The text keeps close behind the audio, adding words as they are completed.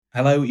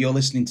Hello, you're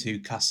listening to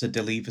Casa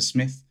de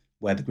Leversmith,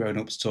 where the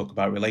grown-ups talk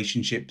about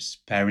relationships,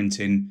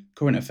 parenting,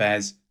 current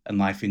affairs, and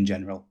life in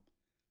general.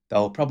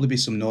 There'll probably be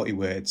some naughty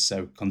words,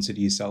 so consider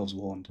yourselves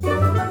warned.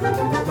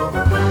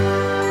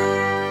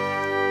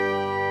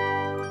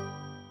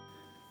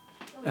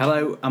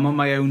 Hello, I'm on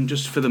my own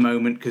just for the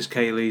moment because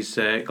Kaylee's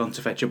gone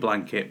to fetch a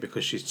blanket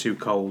because she's too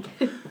cold.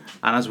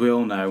 And as we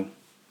all know,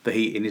 the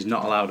heating is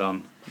not allowed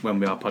on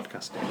when we are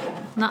podcasting.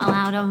 Not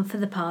allowed on for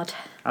the pod.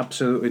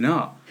 Absolutely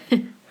not.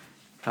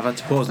 I've had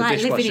to pause the Like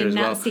dishwasher living in as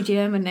well. Nazi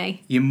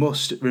Germany. You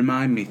must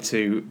remind me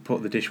to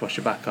put the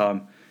dishwasher back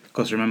on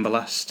because remember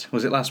last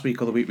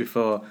week or the week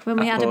before When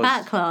we had a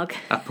backlog.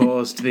 I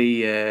paused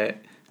the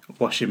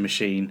washing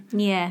machine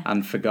Yeah.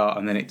 and forgot,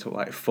 and then it took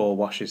like 4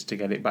 washes to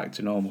get it back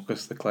to normal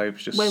because the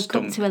clothes just Woke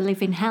stunk. up to a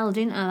living hell,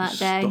 didn't I, that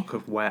day? Stuck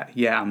of wet.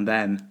 Yeah, and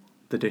then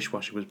the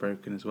dishwasher was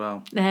broken as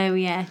well. Oh,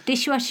 yeah.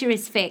 Dishwasher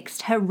is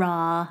fixed.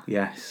 Hurrah.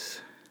 Yes.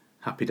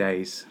 Happy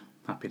days.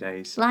 Happy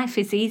days. Life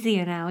is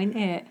easier now, isn't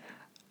it?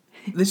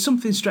 There's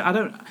something I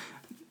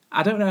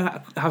don't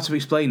know how to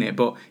explain it,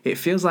 but it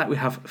feels like we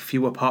have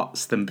fewer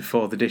pots than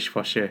before the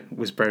dishwasher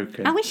was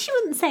broken. I wish you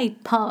wouldn't say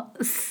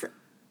pots.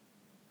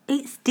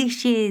 It's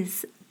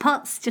dishes.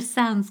 Pots just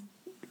sounds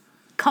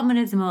common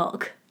as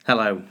muck.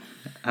 Hello,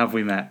 have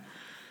we met?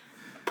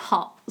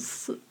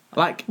 Pots.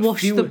 Like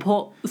Wash the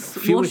pots.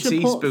 Fewer Wash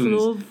the pots, teaspoons.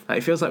 love. Like,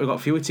 it feels like we've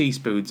got fewer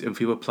teaspoons and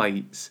fewer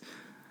plates.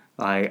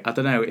 Like, I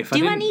don't know if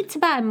Do I need to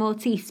buy more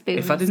teaspoons?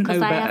 If I didn't know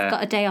Because I better- have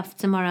got a day off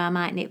tomorrow, I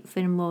might nip for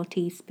more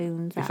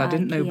teaspoons. If I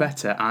didn't know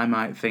better, I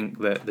might think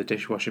that the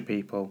dishwasher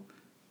people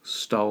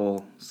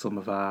stole some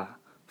of our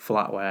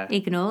flatware.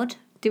 Ignored.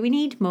 Do we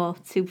need more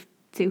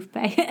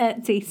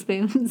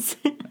teaspoons?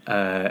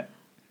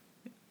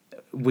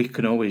 We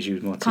can always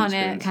use more Can't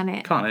teaspoons. it, can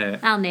it? Can't it?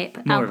 I'll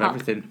nip. More I'll of pop.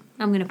 everything.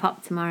 I'm going to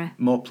pop tomorrow.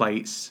 More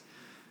plates.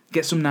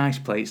 Get some nice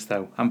plates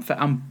though.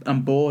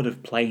 I'm bored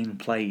of plain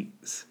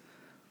plates.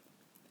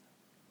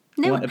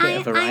 No, want a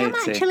bit of I am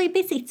variety. actually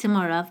busy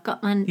tomorrow. I've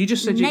got my... You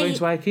just said you're going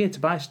to IKEA to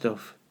buy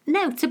stuff.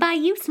 No, to buy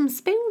you some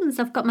spoons.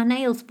 I've got my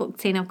nails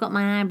booked in. I've got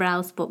my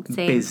eyebrows booked in.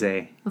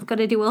 Busy. I've got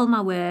to do all my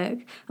work.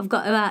 I've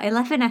got about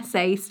 11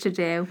 essays to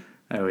do.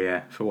 Oh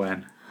yeah, for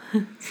when?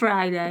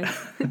 Friday.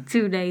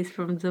 2 days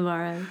from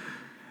tomorrow.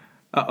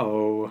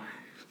 Uh-oh.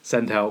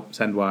 Send help,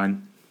 send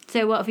wine.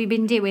 So what have you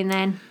been doing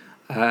then?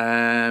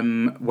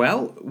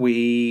 Well,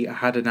 we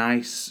had a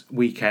nice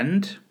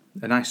weekend,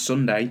 a nice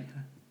Sunday.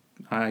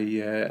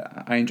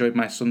 I enjoyed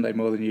my Sunday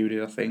more than you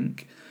did, I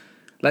think.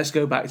 Let's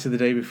go back to the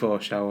day before,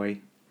 shall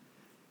we?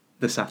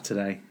 The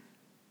Saturday.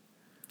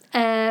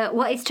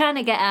 What he's trying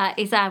to get at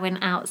is I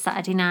went out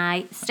Saturday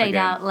night, stayed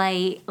Again. out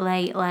late.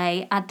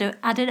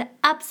 Had an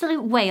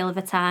absolute whale of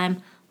a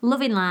time,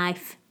 loving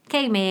life.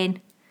 Came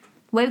in,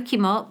 woke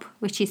him up,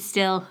 which he's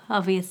still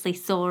obviously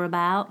sore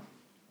about.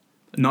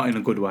 Not in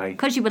a good way.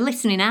 Because you were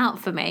listening out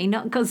for me,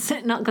 not because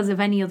of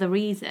any other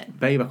reason.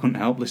 Babe, I couldn't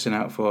help listening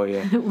out for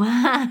you.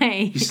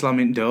 Why? You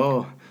slamming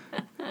door.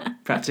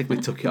 Practically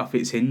took it off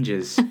its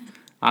hinges.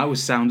 I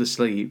was sound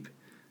asleep,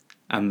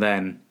 and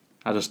then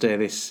I just hear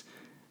this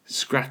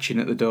scratching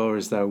at the door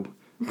as though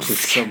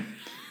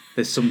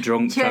there's some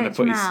drunk trying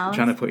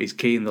to put his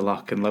key in the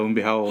lock, and lo and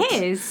behold,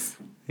 His?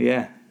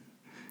 yeah,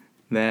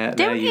 there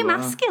Don't you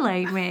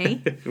emasculate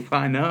me. are.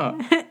 Why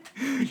not?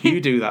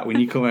 You do that when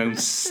you come home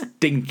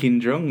stinking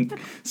drunk,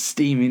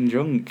 steaming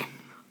drunk.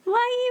 Why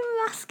are you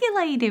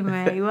emasculating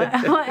me?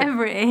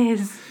 Whatever it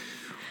is.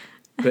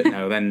 But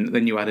no,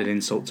 then you added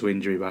insult to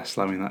injury by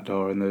slamming that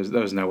door, and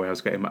there was no way I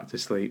was getting back to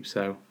sleep.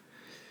 So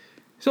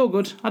it's all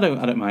good. I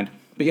don't mind.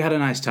 But you had a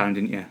nice time,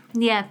 didn't you?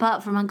 Yeah,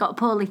 apart from I got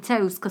poorly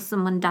toes because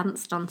someone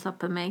danced on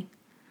top of me.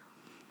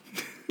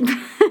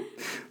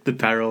 The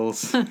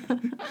perils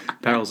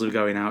of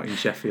going out in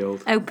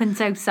Sheffield. Open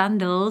toe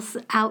sandals.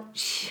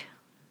 Ouch.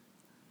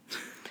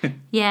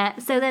 Yeah,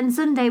 so then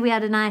Sunday we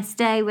had a nice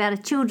day. We had a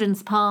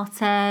children's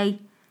party.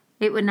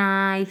 It were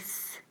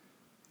nice.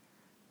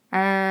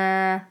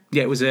 Yeah,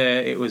 it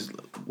was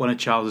one of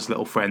Charles's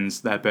little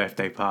friends, their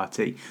birthday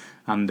party,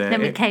 and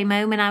Then we came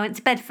home and I went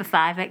to bed for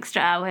 5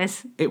 extra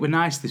hours. it were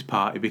nice, this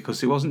party,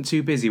 because it wasn't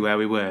too busy where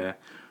we were.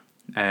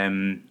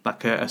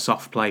 Like a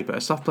soft play, but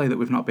a soft play that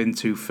we've not been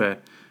to for,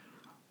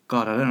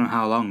 God, I don't know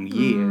how long,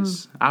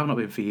 years. I've not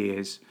been for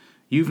years.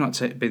 You've not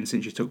been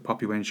since you took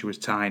Poppy when she was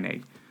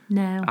tiny.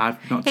 No. I've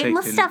not It taken...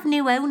 must have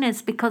new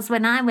owners because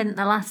when I went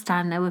the last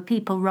time there were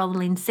people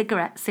rolling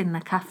cigarettes in the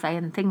cafe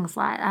and things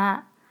like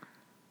that.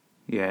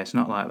 Yeah, it's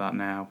not like that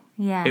now.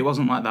 Yeah. It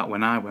wasn't like that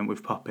when I went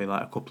with Poppy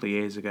like a couple of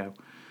years ago.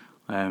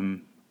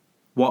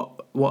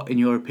 What in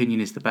your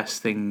opinion is the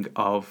best thing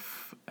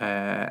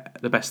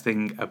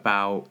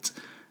about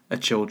a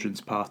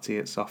children's party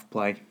at soft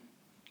play?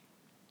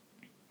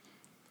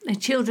 A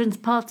children's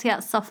party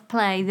at soft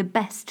play, the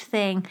best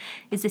thing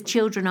is the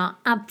children are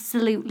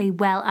absolutely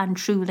well and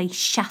truly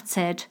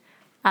shattered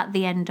at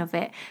the end of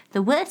it.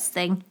 The worst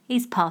thing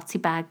is party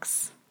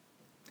bags.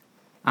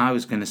 I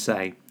was going to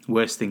say,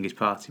 worst thing is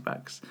party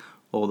bags.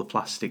 All the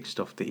plastic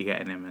stuff that you get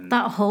in them. And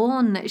That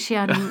horn that she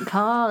had in the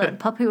car, that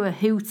Poppy were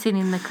hooting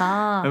in the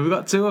car. we've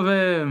got 2 of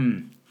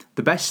them.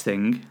 The best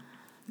thing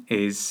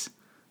is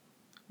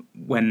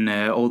when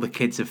all the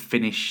kids have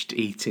finished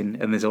eating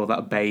and there's all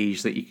that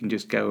beige that you can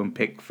just go and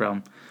pick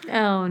from.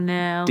 Oh,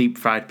 no. Deep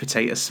fried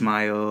potato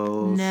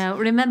smiles. No.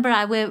 Remember,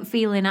 I weren't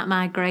feeling at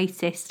my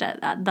greatest.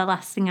 The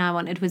last thing I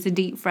wanted was a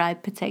deep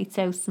fried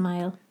potato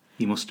smile.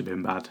 You must have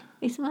been bad.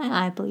 Is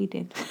my eye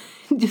bleeding?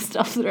 Just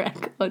off the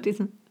record,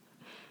 isn't it?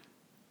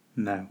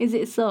 No. Is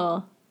it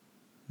sore?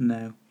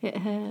 No. It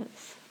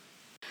hurts.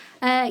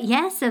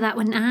 So that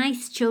was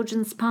nice.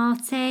 Children's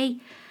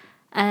party.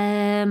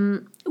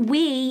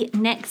 We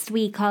next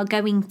week are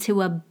going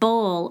to a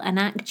ball, an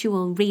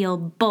actual real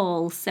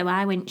ball. So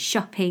I went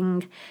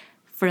shopping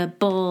for a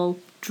ball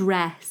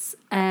dress.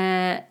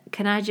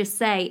 Can I just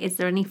say, is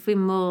there anything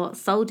more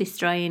soul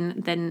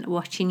destroying than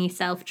watching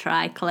yourself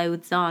try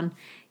clothes on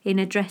in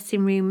a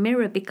dressing room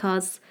mirror?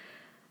 Because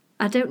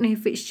I don't know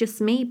if it's just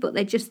me, but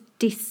they just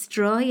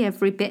destroy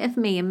every bit of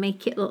me and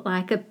make it look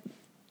like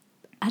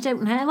I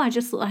don't know, I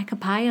just look like a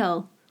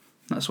pile.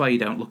 That's why you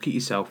don't look at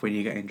yourself when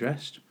you're getting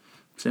dressed.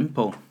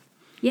 Simple.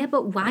 Yeah,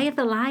 but why are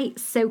the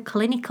lights so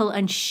clinical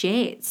and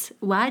shit?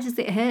 Why does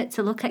it hurt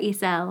to look at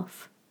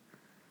yourself?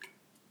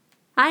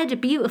 I had a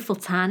beautiful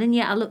tan and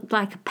yet I looked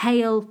like a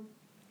pale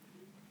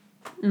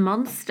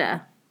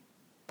monster.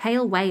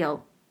 Pale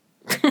whale.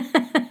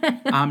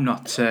 I'm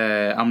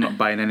not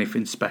buying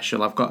anything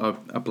special. I've got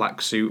a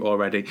black suit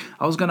already.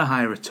 I was going to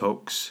hire a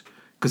tux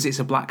because it's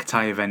a black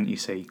tie event, you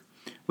see,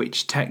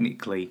 which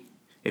technically,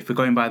 if we're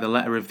going by the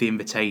letter of the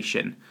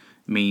invitation,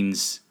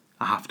 means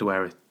I have to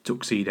wear a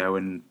tuxedo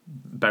and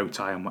bow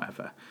tie and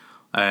whatever.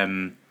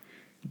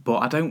 But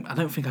I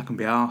don't think I can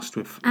be arsed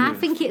with. I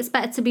think it's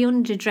better to be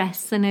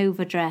underdressed than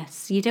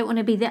overdressed. You don't want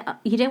to be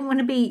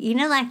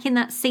like in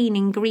that scene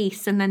in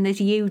Grease, and then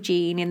there's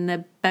Eugene in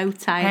the bow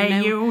tie.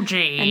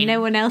 Eugene. And no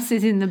one else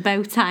is in the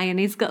bow tie, and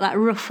he's got that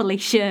ruffly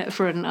shirt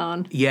front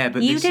on. Yeah,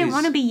 but you don't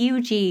want to be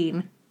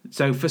Eugene.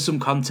 So for some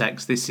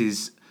context, this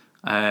is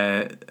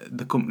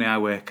the company I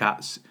work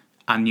at's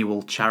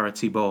annual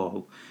charity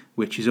ball,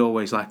 which is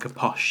always like a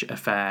posh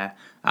affair,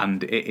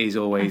 and it is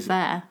always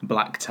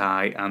black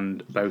tie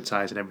and bow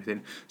ties and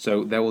everything.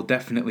 So there will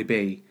definitely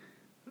be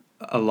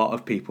a lot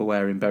of people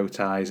wearing bow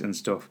ties and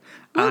stuff.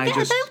 Well, get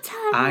a bow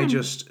tie I then.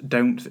 just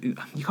don't.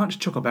 You can't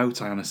just chuck a bow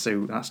tie on a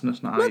suit. That's not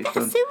how it's Get a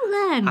done. suit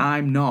then.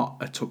 I'm not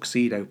a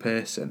tuxedo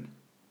person.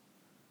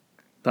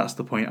 That's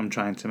the point I'm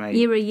trying to make.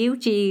 You're a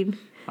Eugene.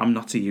 I'm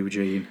not a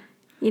Eugene.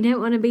 You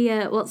don't want to be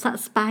a, what's that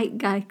Spike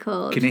guy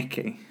called?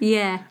 Kanicki.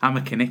 Yeah. I'm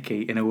a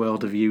Kanicki in a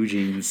world of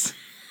Eugenes.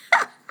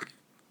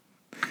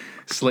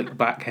 Slick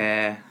back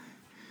hair.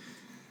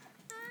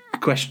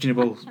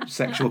 Questionable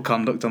sexual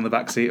conduct on the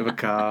backseat of a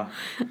car.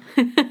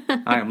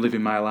 I am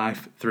living my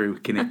life through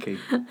Kanicki.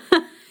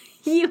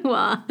 You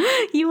are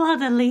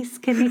the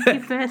least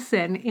Kanicki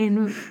person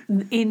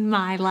in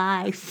my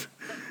life.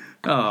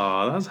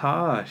 Oh, that's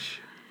harsh.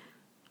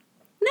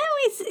 No,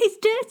 it's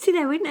dirty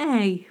though,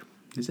 isn't he?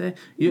 Is it?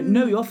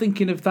 No, you're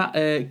thinking of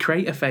that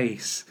Crater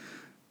Face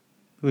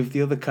with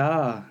the other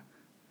car.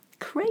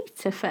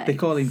 Crater Face? They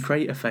call him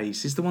Crater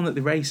Face. He's the one that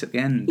they race at the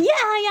end. Yeah,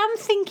 I am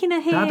thinking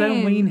of him. I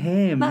don't mean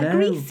him, that no.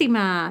 greasy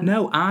man.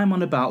 No, I'm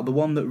on about the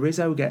one that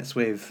Rizzo gets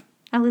with.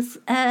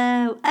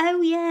 Yeah,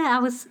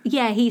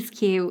 he's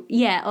cute.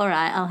 Yeah, all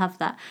right, I'll have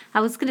that. I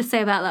was going to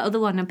say about that other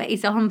one, I bet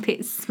his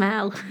armpits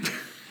smell.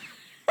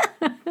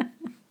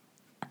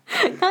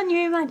 Can't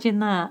you imagine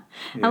that?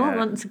 Yeah. I wouldn't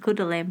want to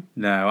cuddle him.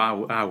 No,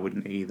 I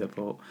wouldn't either,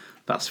 but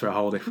that's for a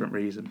whole different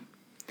reason.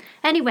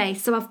 Anyway,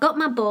 so I've got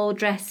my ball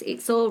dress.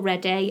 It's all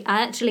ready.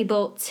 I actually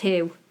bought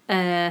two.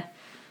 So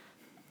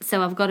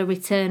I've got to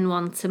return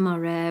one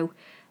tomorrow.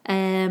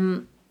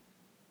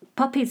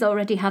 Poppy's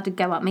already had a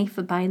go at me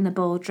for buying the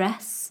ball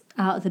dress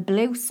out of the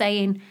blue,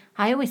 saying,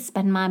 I always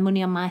spend my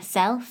money on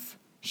myself.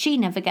 She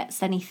never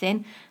gets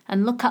anything.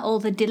 And look at all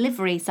the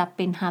deliveries I've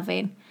been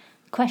having.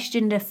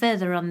 Questioned her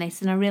further on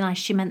this, and I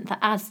realised she meant the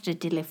Asda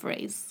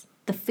deliveries.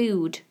 The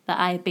food that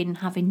I have been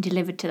having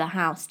delivered to the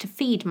house to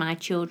feed my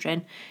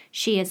children,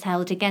 she has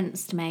held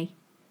against me.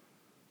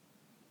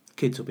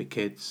 Kids will be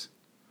kids.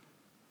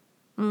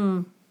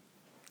 So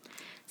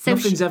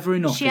Nothing's ever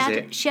enough, is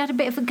it? She had a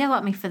bit of a go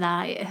at me for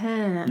that. It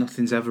hurt.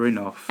 Nothing's ever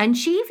enough. And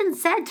she even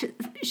said,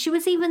 she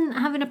was even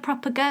having a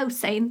proper go,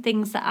 saying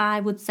things that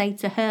I would say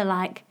to her,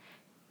 like,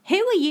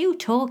 who are you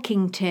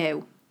talking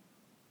to?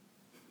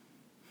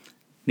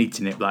 Need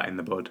to nip that in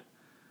the bud.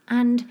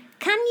 And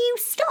can you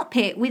stop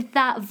it with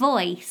that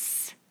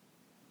voice?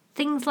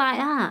 Things like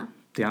that.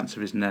 The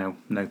answer is no.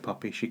 No,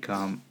 Poppy, she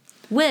can't.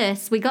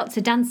 Worse, we got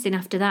to dancing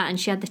after that and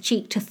she had the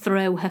cheek to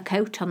throw her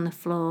coat on the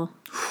floor.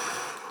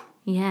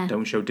 Yeah.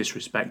 Don't show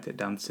disrespect at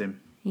dancing.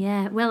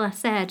 Yeah, well, I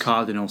said,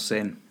 Cardinal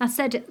sin.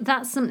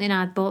 that's something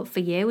I'd bought for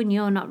you and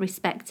you're not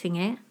respecting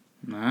it.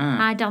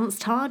 Ah, I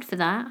danced hard for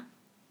that.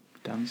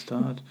 danced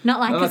hard. Not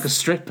like a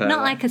stripper.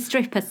 Not like a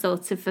stripper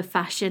sort of for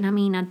fashion. I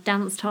mean, I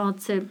danced hard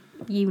to,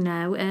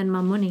 earn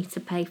my money to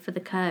pay for the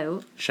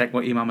coat. Shake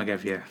what your mama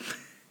gave you.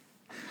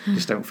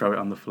 Just don't throw it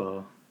on the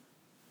floor.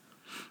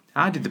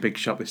 I did the big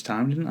shop this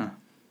time, didn't I?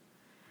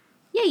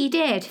 Yeah, you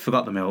did.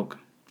 Forgot the milk.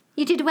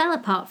 You did well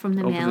apart from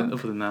the milk.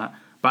 Other than that.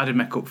 But I did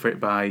make up for it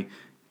by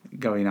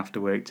going after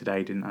work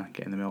today, didn't I?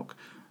 Getting the milk.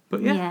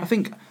 But yeah, I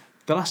think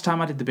the last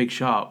time I did the big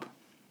shop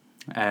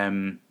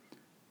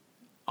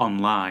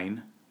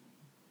online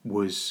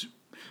was...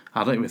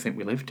 I don't even think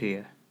we lived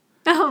here.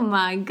 Oh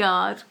my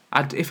God.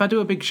 If I do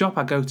a big shop,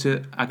 I go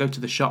to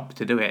the shop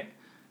to do it.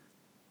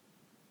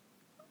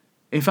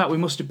 In fact, we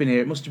must have been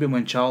here. It must have been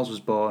when Charles was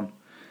born.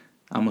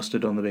 I must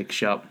have done the big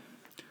shop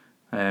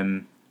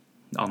online.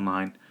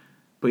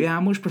 But yeah, I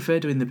much prefer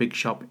doing the big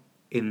shop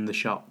in the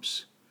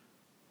shops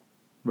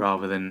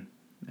rather than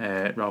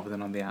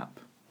on the app.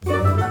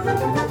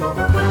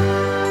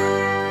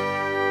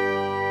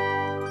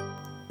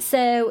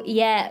 So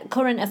yeah,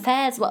 current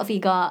affairs. What have you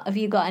got? Have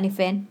you got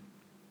anything?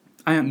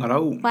 I haven't got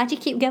out. Why do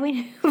you keep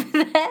going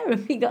over there?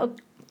 Have you got?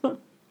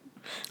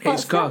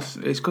 It's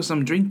because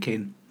I'm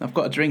drinking. I've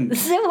got a drink.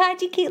 So why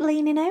do you keep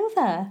leaning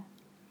over?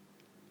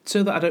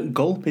 So that I don't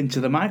gulp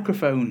into the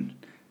microphone.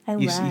 Oh,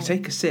 You right.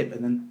 take a sip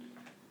and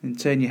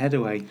turn your head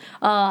away.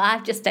 Oh,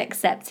 I've just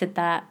accepted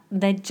that.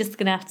 They're just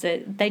gonna have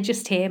to. They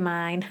just hear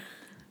mine.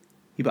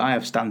 Yeah, but I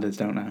have standards,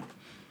 don't I?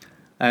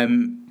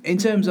 In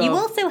terms of... You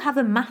also have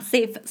a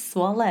massive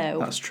swallow.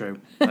 That's true.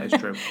 That is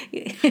true.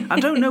 I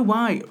don't know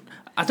why.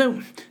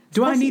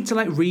 Do I need to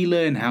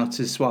relearn how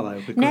to swallow?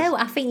 Because... No,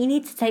 I think you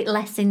need to take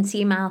less into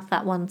your mouth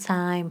at one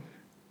time.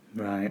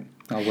 Right,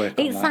 I'll work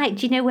on It's that. like,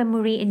 do you know when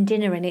we're eating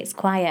dinner and it's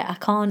quiet? I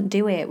can't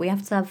do it. We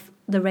have to have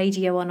the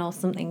radio on or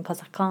something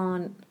because I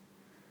can't.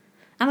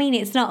 I mean,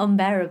 it's not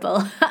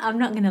unbearable. I'm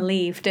not going to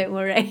leave, don't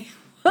worry.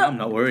 I'm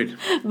not worried.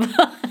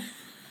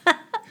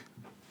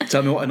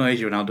 Tell me what annoys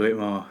you and I'll do it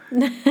more.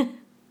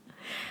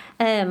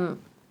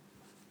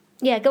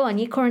 Yeah, go on,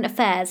 your current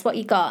affairs. What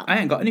you got? I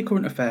ain't got any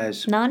current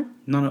affairs. None?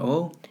 None at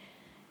all.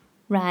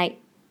 Right.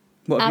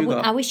 What have you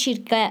got? I wish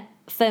you'd get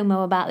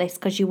FOMO about this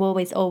because you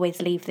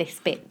always leave this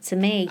bit to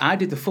me. I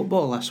did the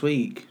football last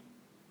week.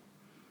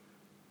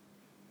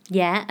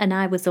 Yeah, and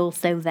I was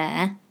also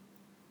there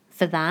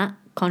for that,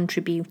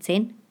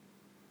 contributing.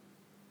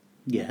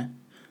 Yeah.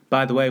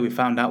 By the way, we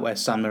found out where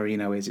San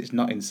Marino is. It's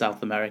not in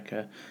South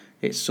America.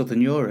 It's Southern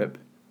Europe.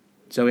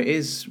 So it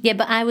is... Yeah,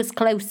 but I was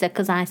closer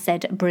because I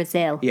said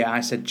Brazil. Yeah,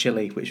 I said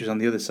Chile, which was on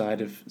the other side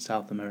of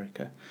South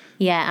America.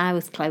 Yeah, I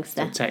was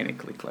closer. So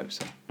technically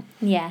closer.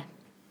 Yeah.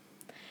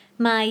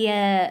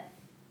 My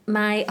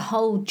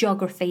whole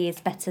geography is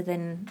better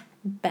than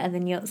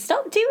yours.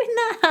 Stop doing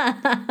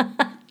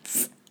that.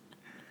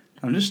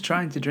 I'm just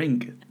trying to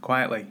drink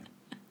quietly.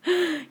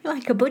 You're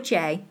like a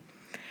budgie.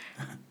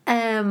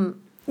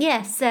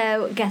 Yeah,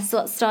 so guess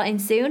what's starting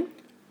soon?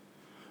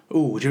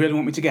 Ooh, do you really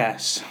want me to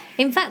guess?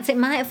 In fact, it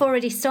might have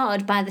already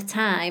started by the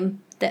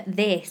time that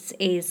this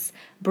is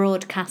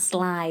broadcast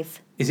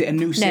live. Is it a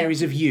new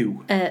series of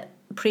You?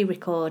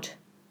 Pre-record.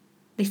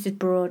 This is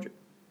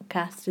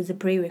broadcast as a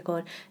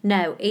pre-record.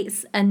 No,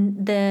 it's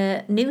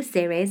the new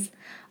series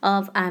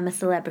of I'm a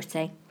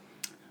Celebrity.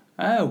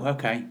 Oh,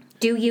 okay.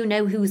 Do you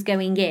know who's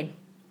going in?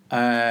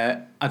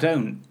 I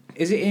don't.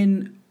 Is it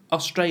in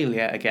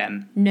Australia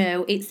again?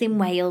 No, it's in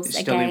Wales It's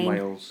again. still in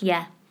Wales.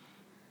 Yeah.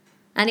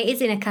 And it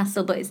is in a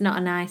castle, but it's not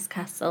a nice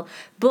castle.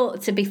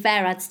 But to be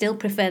fair, I'd still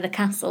prefer the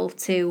castle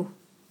to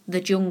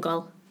the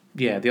jungle.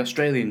 Yeah, the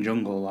Australian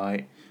jungle,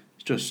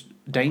 it's just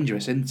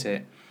dangerous, isn't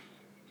it?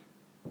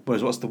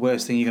 Whereas what's the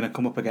worst thing you're going to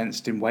come up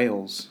against in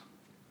Wales?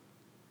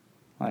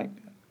 A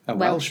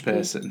Welsh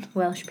person.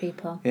 Welsh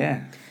people.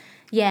 Yeah.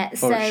 Yeah,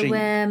 Or a sheep.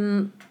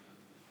 so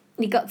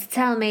you got to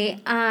tell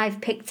me I've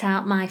picked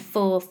out my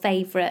 4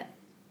 favourite,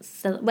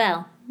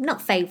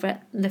 not favourite,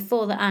 the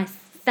 4 that I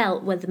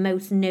felt were the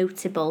most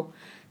notable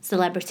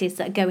celebrities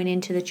that are going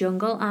into the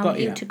jungle. I want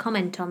you to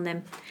comment on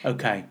them.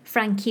 Okay.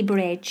 Frankie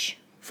Bridge.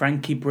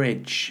 Frankie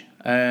Bridge.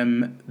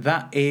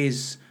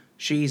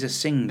 She's a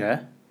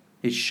singer,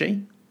 is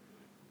she?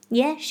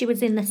 Yeah, she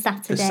was in the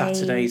Saturdays. The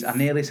Saturdays. I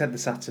nearly said the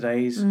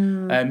Saturdays.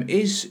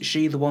 Is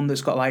she the one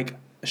that's got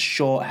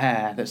short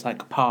hair that's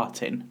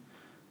parting?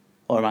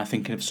 Or am I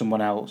thinking of someone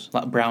else?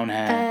 Brown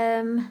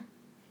hair?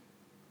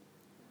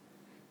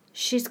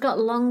 She's got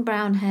long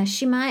brown hair.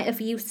 She might have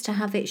used to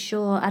have it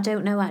short. I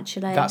don't know,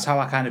 actually. That's how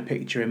I kind of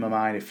picture in my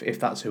mind, if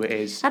that's who it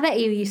is. I bet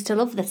you used to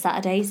love the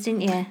Saturdays,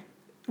 didn't you?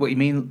 What, you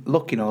mean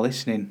looking or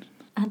listening?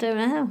 I don't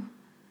know.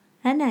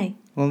 Any?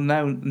 Well,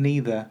 no,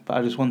 neither. But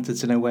I just wanted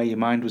to know where your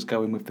mind was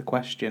going with the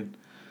question.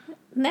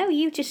 No,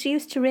 you just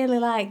used to really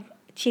like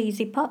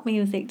cheesy pop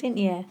music, didn't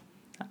you?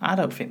 I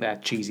don't think they're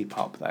cheesy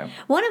pop, though.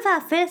 One of our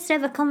first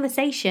ever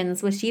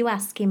conversations was you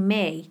asking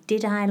me,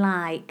 did I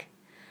like...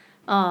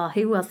 Oh,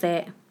 who was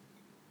it?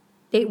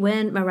 It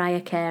weren't Mariah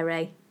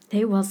Carey.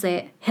 Who was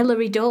it?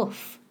 Hilary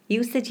Duff.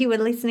 You said you were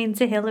listening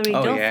to Hilary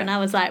Duff, yeah. and I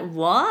was like,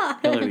 what?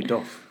 Hilary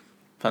Duff.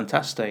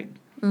 Fantastic.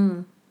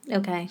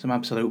 Okay. Some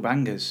absolute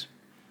bangers.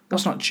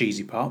 That's not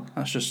cheesy pop.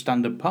 That's just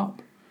standard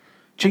pop.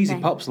 Cheesy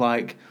pop's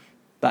like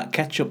that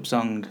ketchup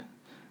song.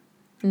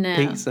 No.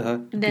 Pizza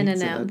Hut.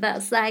 No.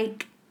 That's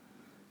like...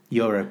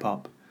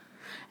 Europop.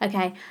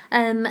 Okay.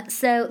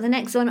 So the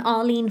next one,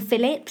 Arlene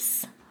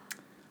Phillips.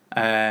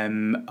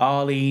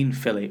 Arlene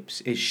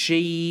Phillips. Is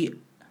she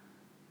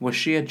Was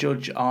she a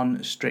judge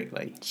on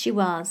Strictly She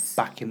was.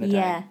 back in the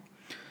day?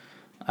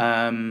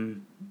 Yeah.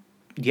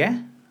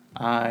 Yeah,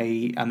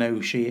 I know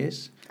who she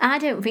is. I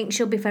don't think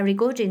she'll be very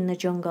good in the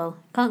jungle.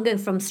 Can't go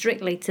from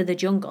Strictly to the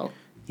jungle.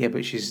 Yeah,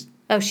 but she's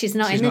Oh, she's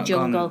not She's in the not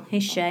jungle, gone-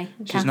 is she?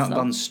 she's not Castle.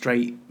 gone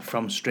straight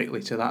from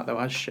Strictly to that though,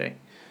 has she?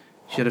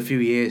 She had a few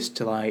years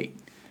to like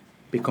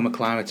become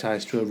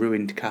acclimatised to a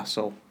ruined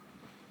castle.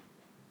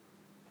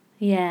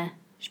 Yeah.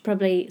 She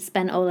probably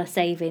spent all her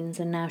savings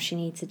and now she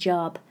needs a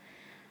job.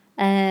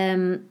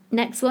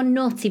 Next one,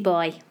 Naughty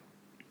Boy.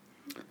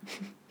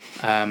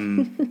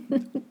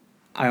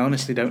 I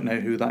honestly don't know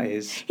who that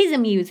is. He's a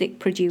music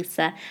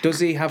producer. Does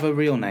he have a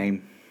real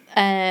name?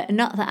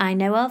 Not that I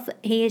know of.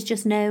 He is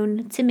just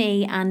known to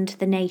me and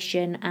the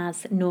nation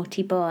as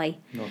Naughty Boy.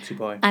 Naughty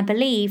Boy. I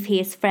believe he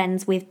is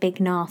friends with Big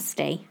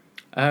Nasty.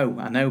 Oh,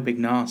 I know Big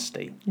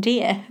Nasty. Do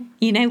you?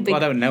 You know Big.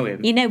 Well, I don't know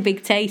him. You know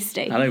Big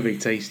Tasty. I know Big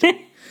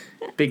Tasty.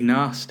 Big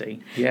Nasty.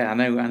 Yeah, I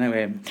know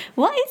him.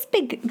 What is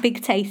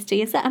Big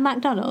Tasty? Is that a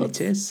McDonald's?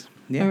 It is.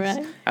 Yes.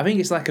 Alright. I think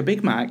it's like a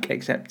Big Mac,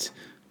 except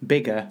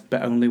bigger,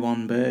 but only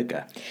one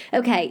burger.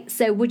 Okay,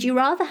 so would you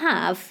rather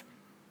have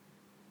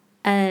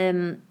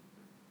a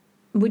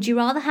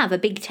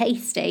Big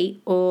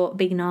Tasty or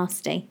Big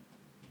Nasty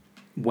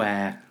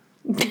Where?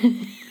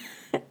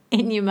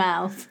 in your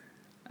mouth?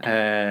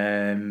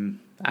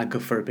 I'd go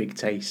for a Big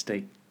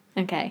Tasty.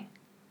 Okay.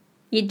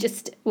 You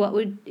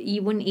wouldn't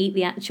eat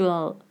the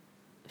actual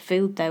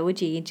food though,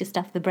 would you? You'd just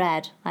have the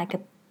bread like a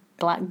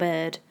black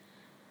bird,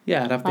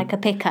 Yeah, I'd have like a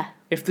picker.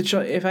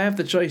 If I have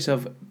the choice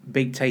of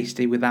Big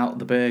Tasty without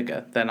the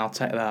burger, then I'll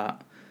take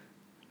that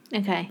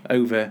Okay.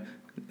 over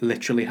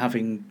literally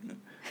having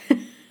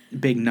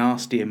Big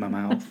Nasty in my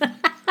mouth.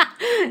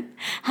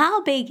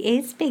 How big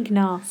is Big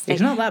Nasty?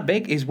 He's not that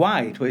big. He's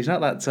wide, but he's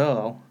not that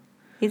tall.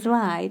 He's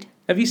wide.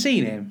 Have you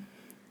seen him?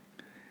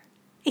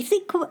 Is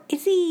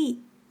he?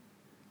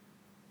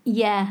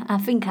 Yeah, I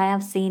think I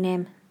have seen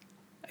him.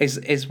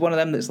 Is one of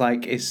them that's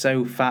like is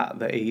so fat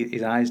that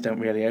his eyes don't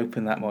really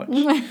open that much.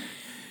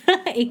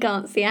 He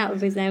can't see out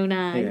of his own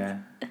eyes.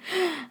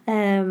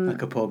 Yeah,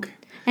 like a pug.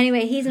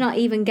 Anyway, he's not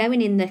even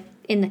going in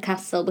the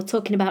castle. We're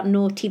talking about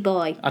Naughty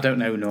Boy. I don't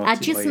know Naughty I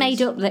just Boy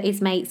made is. up that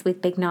his mates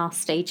with Big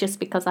Nasty just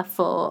because I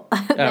thought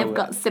they've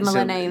got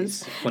similar so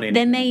names. it's funny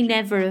They may name.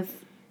 never have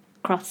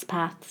crossed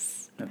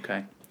paths.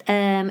 Okay.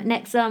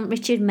 Next on,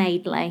 Richard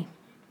Madeley.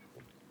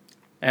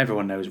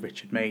 Everyone knows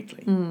Richard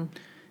Madeley.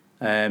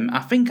 I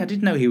think I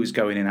did know he was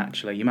going in,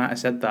 actually. You might have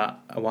said that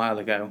a while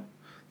ago,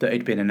 that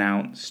it'd been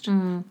announced.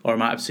 Or I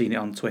might have seen it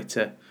on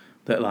Twitter,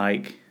 that,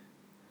 like,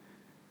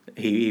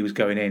 he was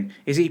going in.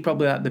 Is he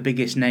probably, like, the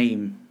biggest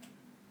name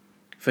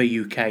for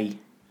UK?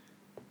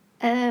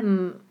 I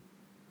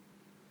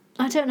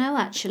don't know,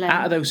 actually.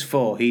 Out of those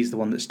four, he's the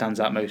one that stands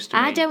out most to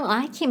me. I don't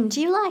like him.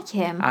 Do you like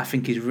him? I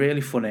think he's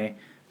really funny.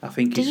 I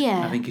think Do he's, you?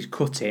 I think he's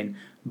cutting.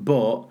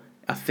 But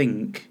I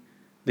think,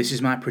 this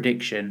is my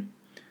prediction,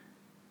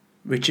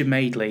 Richard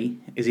Madeley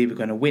is either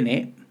going to win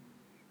it,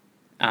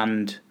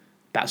 and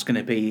that's going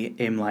to be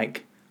him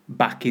like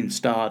back in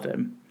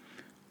stardom,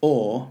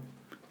 or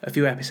a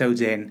few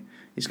episodes in,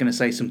 he's going to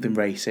say something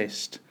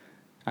racist,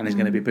 and he's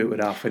going to be booted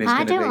off. And he's I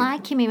going to don't be.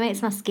 like him. He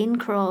makes my skin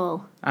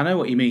crawl. I know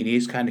what you mean. He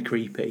is kind of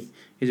creepy.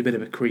 He's a bit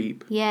of a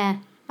creep. Yeah,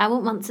 I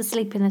wouldn't want to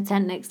sleep in the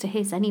tent next to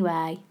his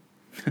anyway.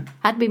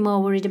 I'd be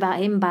more worried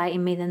about him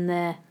biting me than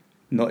the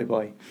Naughty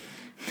boy.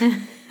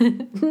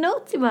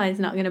 Naughty Boy's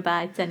not going to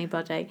bite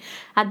anybody.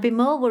 I'd be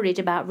more worried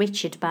about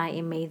Richard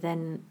biting me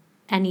than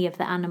any of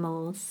the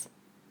animals.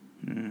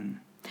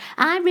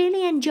 I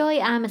really enjoy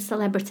I'm a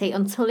Celebrity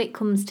until it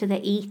comes to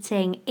the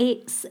eating.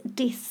 It's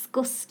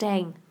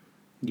disgusting.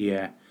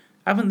 Yeah.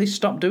 Haven't they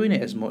stopped doing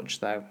it as much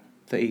though?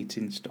 The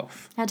eating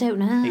stuff, I don't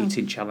know.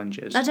 eating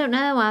challenges. I don't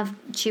know. I've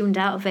tuned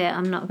out of it.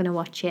 I'm not going to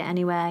watch it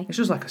anyway. It's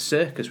just like a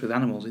circus with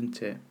animals, isn't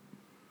it?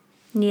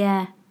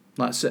 Yeah.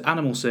 Like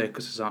animal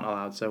circuses aren't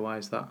allowed, so why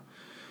is that?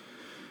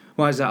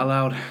 Why is that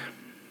allowed?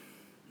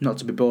 Not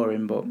to be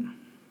boring, but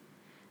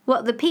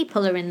What, the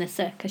people are in the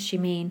circus, you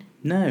mean?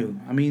 no.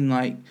 I mean,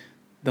 like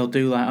they'll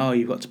do like, oh,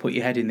 you've got to put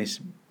your head in this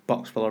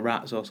box full of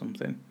rats or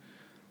something.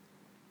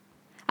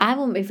 I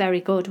wouldn't be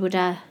very good, would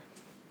I?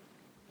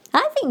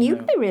 I think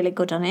you'd No. be really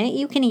good on it.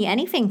 You can eat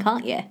anything,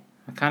 can't you?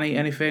 I can't eat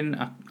anything.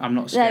 I'm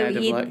not scared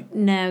of like.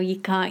 No, you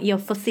can't. You're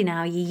fussy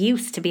now. You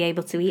used to be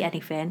able to eat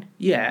anything.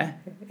 Yeah,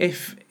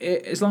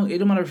 as long it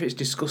don't matter if it's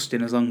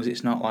disgusting as long as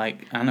it's not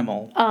like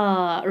animal.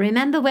 Oh,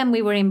 remember when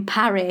we were in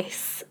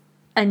Paris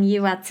and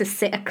you had to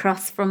sit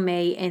across from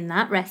me in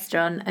that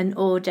restaurant and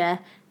order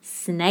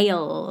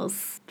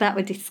snails? That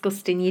were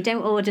disgusting. You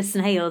don't order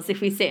snails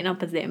if you're sitting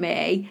opposite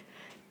me.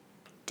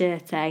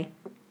 Dirty.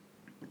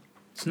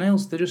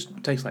 Snails, they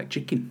just taste like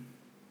chicken.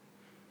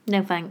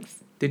 No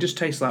thanks. They just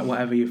taste like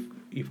whatever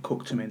you've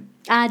cooked them in.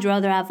 I'd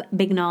rather have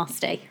Big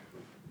Nasty.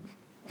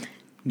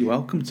 You're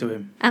welcome to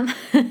him. Am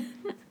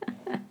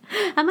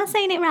I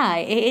saying it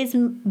right? It is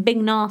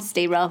Big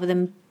Nasty rather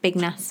than Big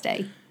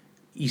Nasty.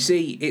 You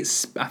see,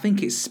 I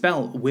think it's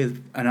spelt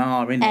with an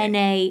R in it.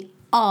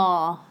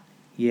 N-A-R.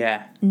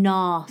 Yeah,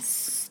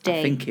 Nasty.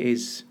 I think it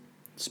is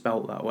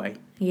spelt that way.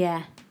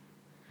 Yeah.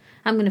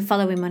 I'm going to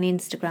follow him on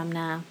Instagram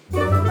now.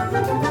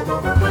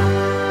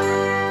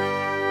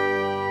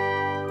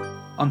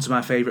 On to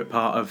my favourite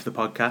part of the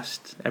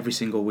podcast. Every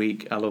single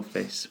week, I love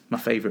this. My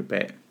favourite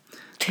bit.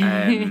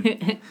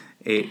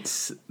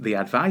 It's the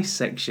advice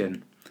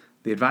section.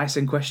 The advice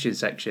and question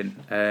section.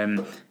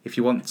 If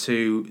you want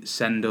to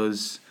send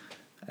us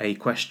a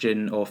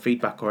question or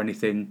feedback or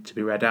anything to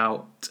be read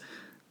out,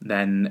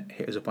 then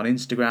hit us up on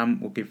Instagram.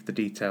 We'll give the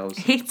details.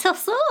 Hit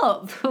us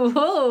up.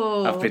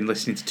 Whoa. I've been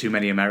listening to too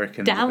many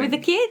Americans. Down with the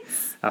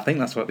kids. I think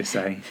that's what they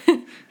say.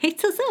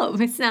 Hit us up.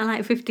 It sounds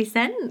like 50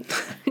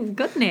 Cent.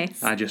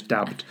 Goodness. I just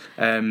dabbed.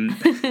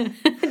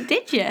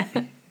 Did you?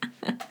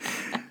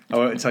 I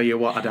won't tell you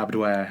what I dabbed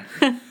where.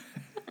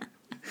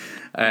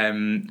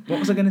 What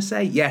was I going to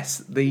say? Yes,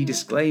 the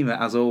disclaimer,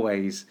 as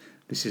always,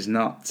 this is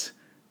not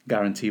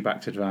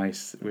guarantee-backed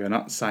advice. We are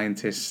not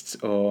scientists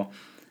or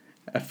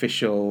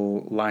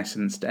official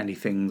licensed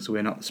anythings.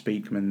 We're not the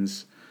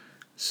Speakmans.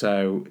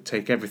 So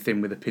take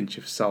everything with a pinch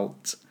of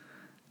salt.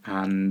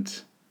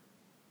 And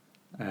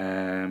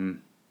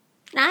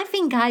I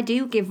think I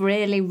do give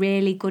really,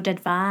 really good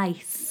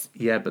advice.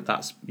 yeah, but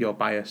that's you're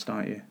biased,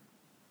 aren't you?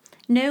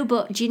 No,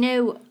 but do you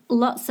know,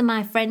 lots of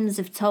my friends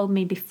have told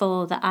me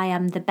before that I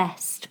am the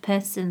best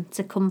person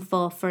to come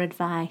for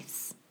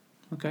advice.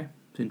 Okay,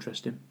 it's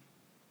interesting.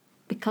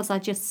 Because I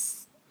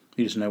just...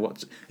 You just know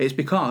what... It's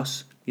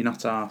because you're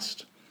not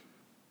asked.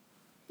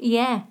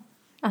 Yeah,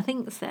 I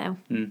think so.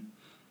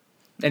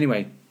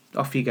 Anyway,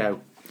 off you go.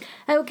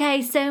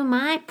 Okay, so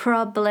my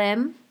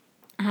problem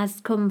has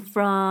come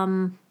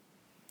from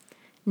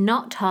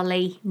Not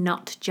Holly,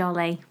 Not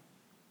Jolly.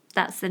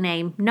 That's the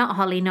name. Not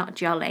Holly, Not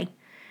Jolly.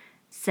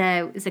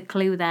 So there's a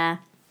clue there.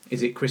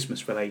 Is it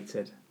Christmas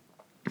related?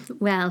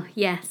 Well,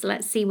 yes,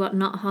 let's see what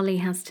Not Holly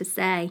has to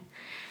say.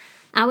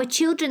 Our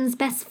children's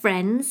best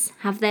friends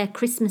have their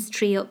Christmas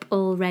tree up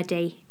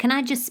already. Can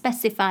I just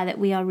specify that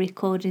we are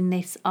recording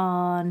this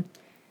on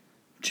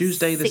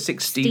Tuesday the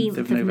 16th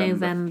of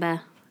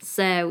November.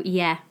 So,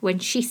 yeah, when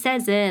she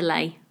says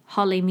early,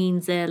 Holly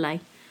means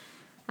early.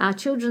 Our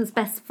children's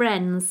best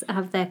friends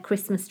have their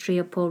Christmas tree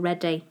up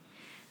already.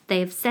 They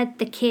have said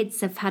the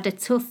kids have had a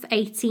tough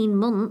 18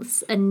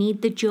 months and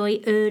need the joy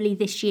early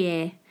this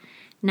year.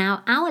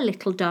 Now our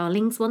little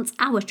darlings wants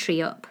our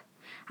tree up.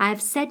 I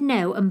have said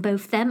no, and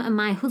both them and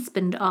my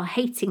husband are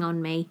hating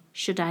on me.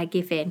 Should I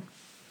give in?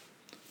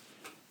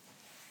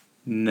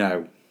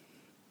 No,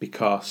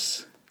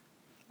 because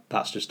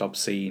that's just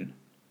obscene.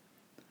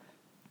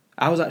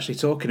 I was actually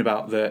talking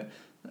about the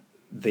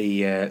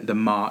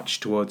march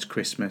towards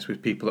Christmas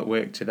with people at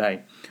work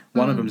today.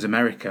 One of them's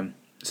American,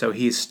 so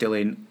he's still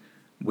in.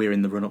 We're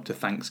in the run up to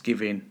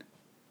Thanksgiving.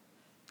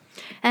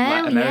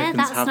 Oh, yeah,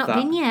 that's not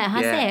been yet,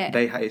 has it?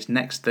 It's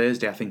next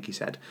Thursday, I think he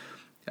said.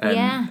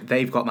 Yeah.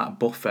 They've got that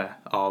buffer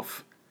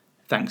of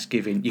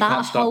Thanksgiving. You that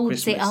can't start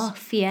holds Christmas. it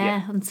off,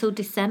 until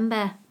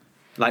December.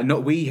 Like, no,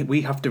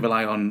 we have to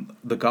rely on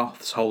the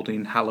Goths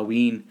holding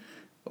Halloween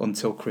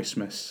until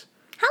Christmas.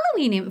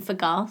 Halloween isn't for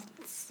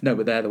goths. No,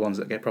 but they're the ones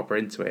that get proper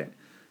into it.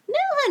 No,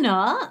 they're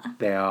not.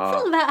 They are.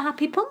 It's all about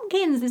happy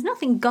pumpkins. There's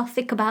nothing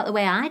gothic about the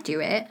way I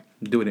do it.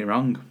 Doing it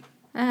wrong.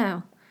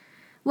 Oh.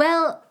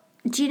 Well,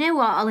 do you know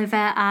what,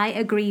 Oliver? I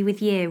agree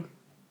with you.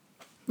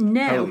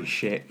 No. Holy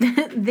shit.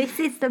 This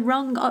is the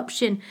wrong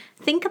option.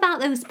 Think about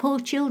those poor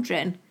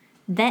children.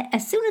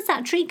 As soon as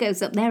that tree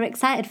goes up, they're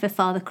excited for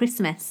Father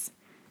Christmas.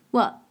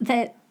 What?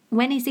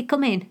 When is he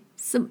coming?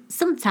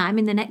 Sometime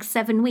in the next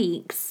 7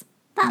 weeks.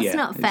 That's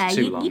not fair. It's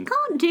too long. You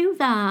can't do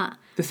that.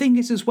 The thing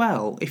is as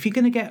well, if you're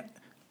getting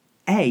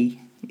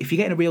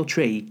a real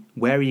tree,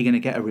 where are you going to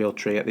get a real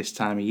tree at this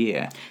time of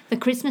year? The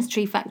Christmas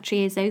tree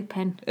factory is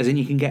open. As in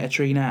you can get a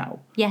tree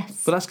now?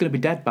 Yes. But that's going to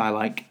be dead by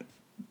like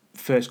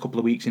first couple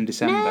of weeks in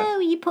December. No,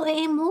 you put it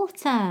in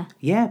water.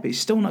 Yeah, but it's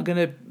still not going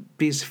to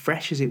be as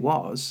fresh as it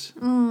was.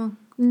 And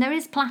there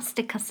is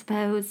plastic, I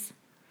suppose.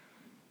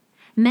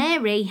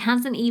 Mary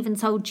hasn't even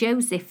told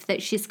Joseph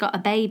that she's got a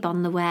babe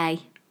on the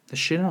way. Does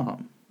she not?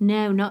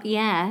 No, not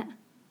yet.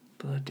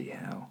 Bloody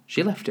hell.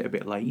 She left it a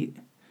bit late.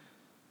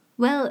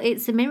 Well,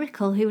 it's a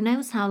miracle. Who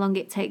knows how long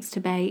it takes to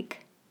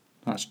bake?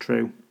 That's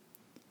true.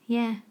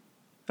 Yeah.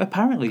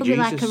 Apparently, Could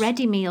Jesus... be like a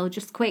ready meal,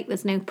 just quick,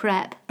 there's no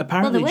prep.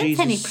 Apparently, well, there weren't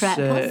Jesus, any prep,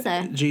 was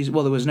there?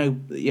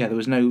 There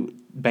was no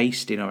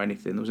basting or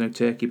anything. There was no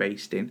turkey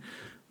basting,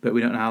 but we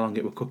don't know how long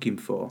it were cooking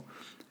for.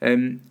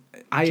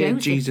 I heard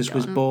Jesus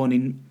was born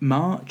in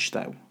March,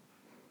 though.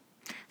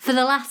 For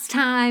the last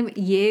time,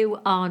 you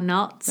are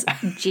not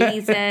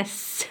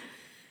Jesus.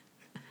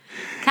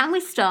 Can we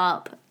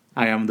stop?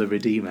 I am the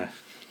Redeemer.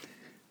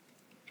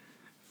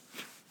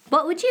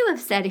 What would you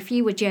have said if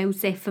you were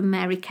Joseph and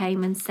Mary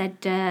came and said,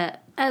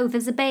 oh,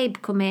 there's a babe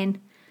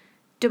coming?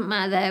 Doesn't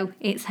matter though,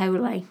 it's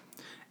holy.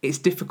 It's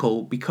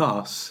difficult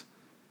because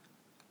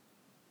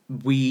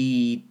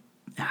we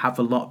have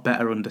a lot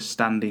better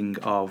understanding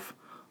of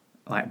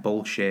like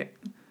bullshit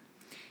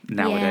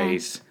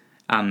nowadays.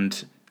 Yeah.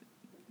 And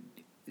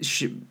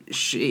she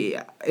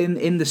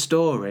in the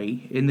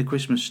story, in the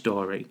Christmas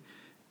story,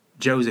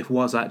 Joseph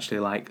was actually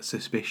like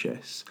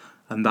suspicious.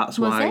 and that's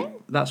Was why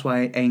it? that's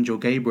why Angel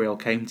Gabriel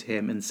came to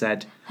him and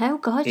said, Oh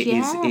God, "It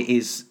yeah.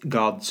 is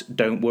God's.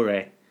 Don't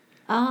worry."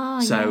 Oh,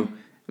 So yeah.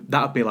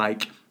 that'd be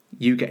like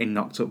you getting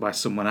knocked up by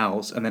someone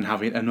else, and then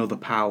having another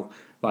pal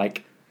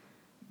like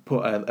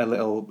put a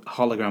little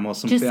hologram or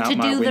something Just out to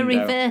my do window. the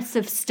reverse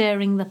of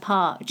stirring the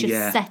pot, just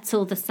Yeah.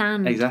 settle the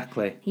sand.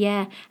 Exactly.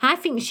 Yeah, I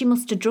think she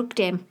must have drugged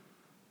him.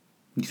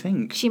 You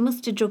think? She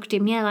must have drugged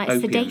him, yeah, like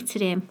Opium. sedated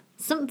him.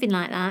 Something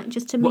like that,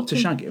 just to What, make to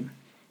him... shag him?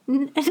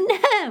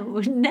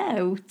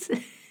 No.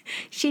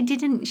 She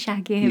didn't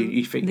shag him.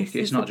 You think This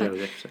it's is not the point.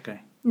 Joseph's, okay?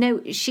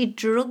 No, she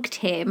drugged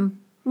him.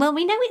 Well,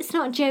 we know it's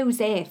not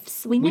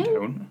Joseph's. We know. We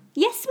don't.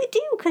 Yes, we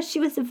do, because she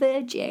was a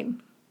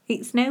virgin.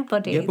 It's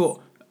nobody's. Yeah, but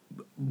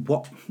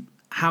what?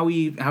 How are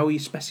you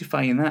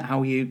specifying that?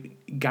 How are you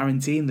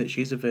guaranteeing that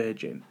she's a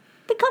virgin?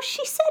 Because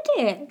she said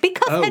it.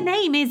 Because her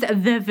name is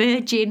the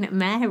Virgin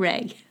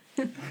Mary.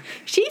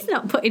 She's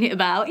not putting it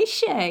about, is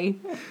she?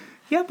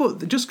 Yeah,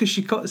 but just because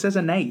she says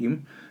a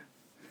name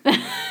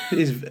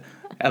is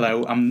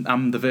hello,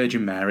 I'm the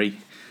Virgin Mary.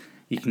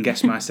 You can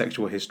guess my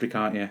sexual history,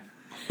 can't you?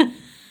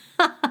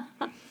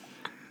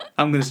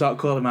 I'm going to start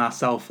calling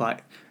myself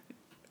like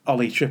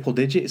Ollie Triple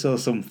Digits or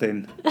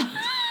something.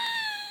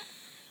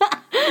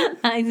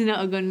 That is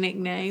not a good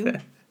nickname.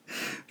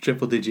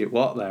 Triple digit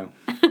what though?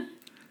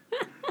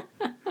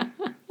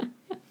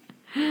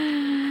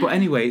 But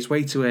anyway, it's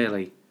way too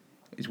early.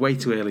 It's way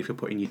too early for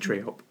putting your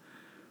tree up.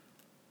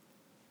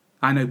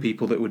 I know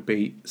people that would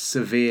be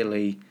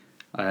severely,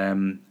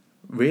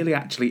 really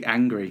actually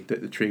angry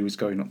that the tree was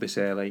going up this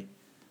early.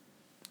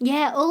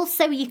 Yeah,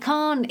 also you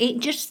can't,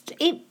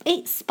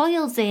 it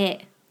spoils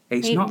it.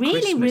 It's It not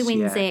really Christmas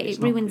ruins yet. it. It's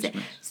It not ruins it.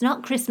 Christmas. It's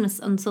not Christmas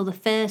until the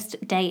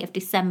first day of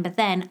December.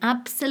 Then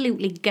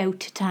absolutely go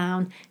to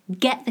town,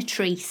 get the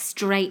tree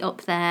straight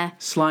up there.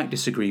 Slight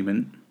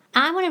disagreement.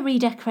 I want to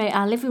redecorate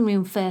our living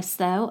room first,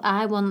 though.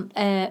 I want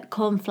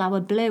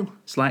cornflower blue.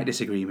 Slight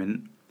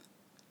disagreement.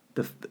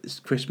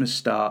 Christmas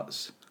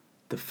starts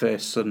the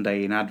first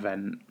Sunday in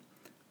Advent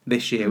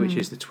this year, which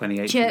is the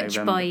 28th Church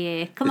of November. boy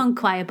here. Come on,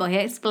 choir boy,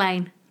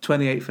 explain.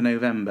 28th of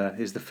November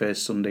is the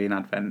first Sunday in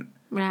Advent.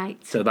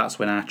 Right. So that's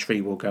when our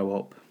tree will go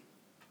up.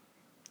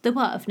 The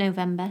what of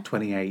November?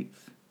 28th.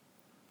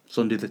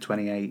 Sunday the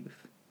 28th.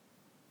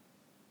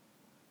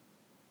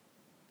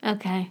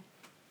 Okay.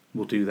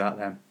 We'll do that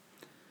then.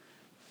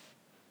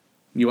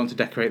 You want to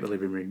decorate the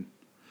living room?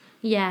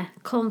 Yeah,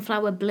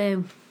 cornflower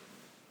blue.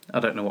 I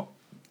don't know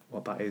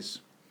what that is.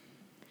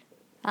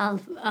 I'll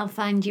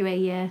find you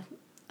a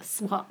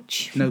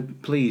swatch. No,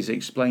 please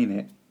explain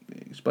it.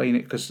 Explain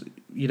it, because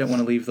you don't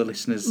want to leave the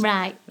listeners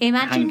Right.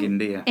 hanging,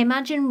 do you?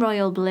 Imagine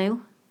royal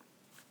blue.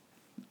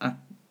 Uh,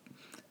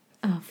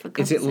 Oh, for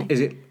God's sake. Is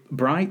it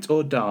bright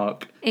or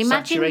dark?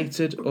 Imagine-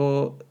 Saturated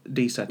or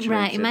desaturated?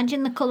 Right,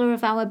 imagine the colour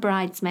of our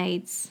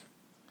bridesmaids.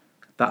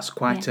 That's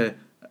quite a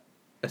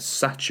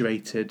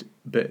saturated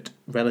but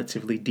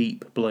relatively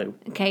deep blue.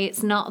 Okay,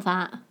 it's not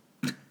that.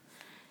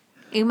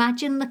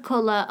 Imagine the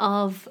colour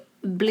of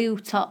blue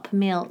top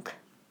milk.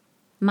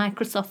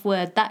 Microsoft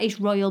Word, that is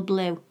royal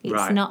blue. It's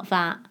Right. not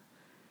that.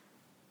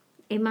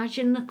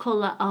 Imagine the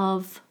colour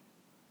of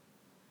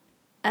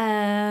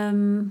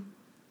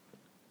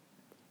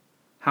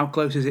How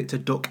close is it to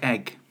duck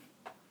egg?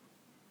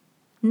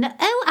 no,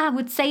 I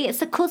would say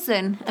it's a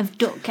cousin of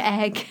duck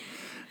egg.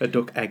 A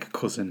duck egg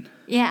cousin.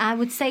 Yeah, I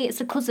would say it's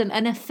a cousin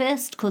and a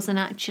first cousin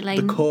actually.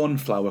 The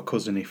cornflower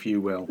cousin, if you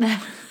will.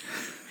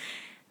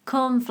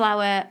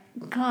 Cornflower.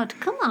 God,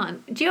 come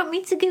on. Do you want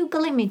me to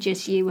Google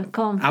images you with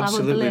cornflower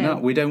Absolutely blue?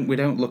 not. We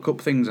don't look up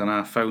things on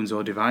our phones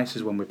or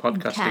devices when we're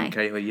podcasting,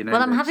 Okay. Kayla. You know.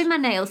 Well, I'm this. having my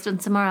nails done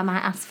tomorrow. I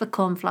might ask for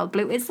cornflower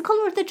blue. It's the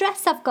colour of the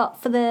dress I've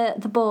got for the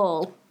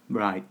ball.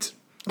 Right.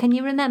 Can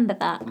you remember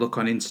that? Look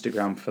on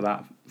Instagram for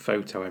that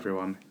photo,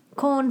 everyone.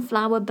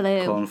 Cornflower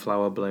blue.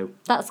 Cornflower blue.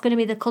 That's going to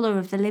be the colour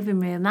of the living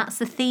room. That's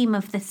the theme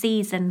of the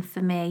season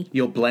for me.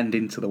 You'll blend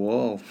into the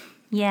wall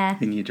Yeah.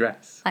 in your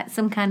dress. Like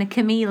some kind of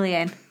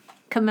chameleon.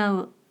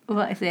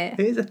 What is it?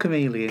 It is a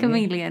chameleon.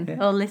 Chameleon Yeah.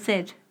 or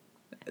lizard.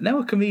 No,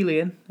 a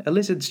chameleon. A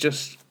lizard's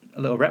just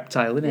a little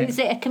reptile, isn't it? Is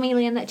it a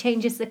chameleon that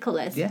changes the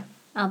colours? Yeah.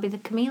 I'll be the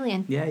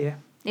chameleon. Yeah, yeah.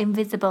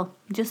 Invisible.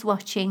 Just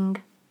watching.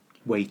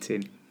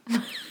 Waiting.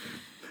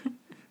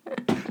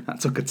 That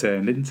took a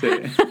turn, didn't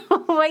it?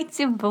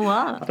 Waiting for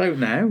what? I don't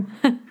know.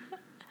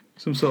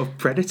 Some sort of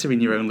predator in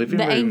your own living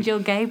The room. angel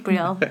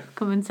Gabriel.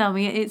 Come and tell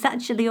me it's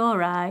actually all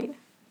right.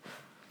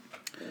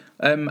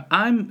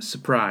 I'm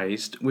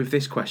surprised with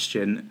this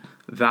question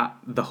that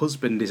the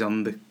husband is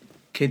on the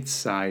kids'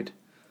 side.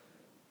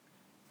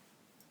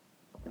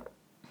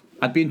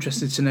 I'd be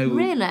interested to know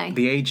Really?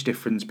 the age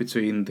difference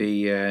between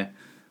the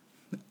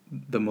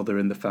mother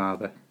and the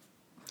father,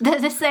 They're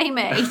the same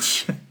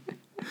age.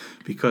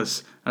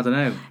 because I don't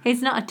know.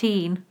 He's not a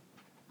teen.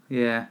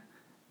 Yeah,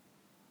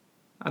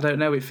 I don't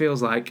know. It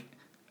feels like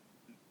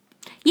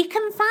You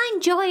can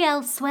find joy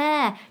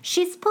elsewhere.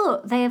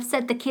 They have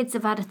said the kids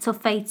have had a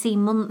tough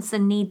 18 months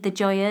and need the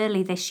joy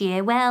early this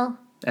year. Well,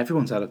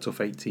 everyone's had a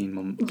tough 18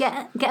 months.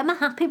 get them a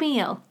Happy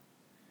Meal.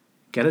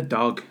 Get a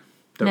dog.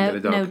 Don't no, get a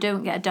dog. no,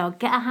 don't get a dog.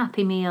 Get a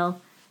Happy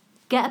Meal.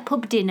 Get a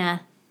pub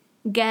dinner.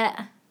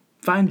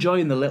 Find joy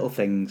in the little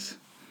things.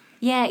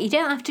 Yeah, you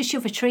don't have to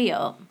shove a tree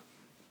up.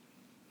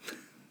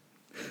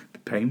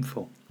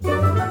 Painful.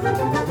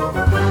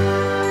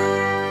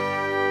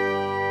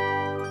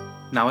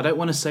 Now, I don't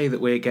want to say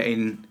that we're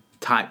getting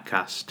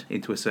typecast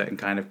into a certain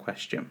kind of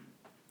question,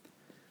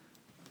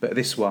 but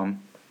this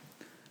one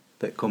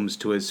that comes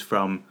to us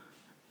from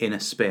In a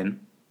Spin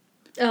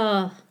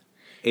Oh,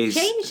 is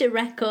change the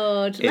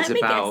record. Let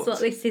me guess what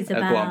this is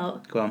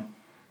about. Go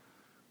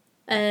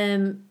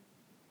on.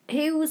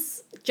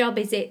 Whose job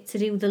is it to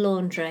do the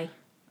laundry?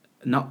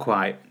 Not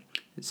quite.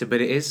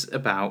 But it is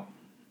about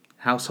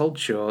household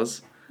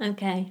chores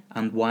Okay.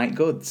 and white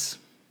goods.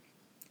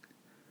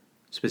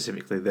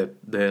 Specifically,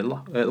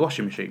 the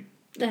washing machine.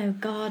 Oh,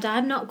 God,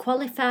 I'm not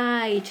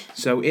qualified.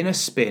 So, In a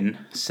Spin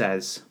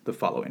says the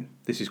following.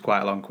 This is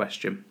quite a long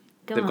question.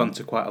 They've gone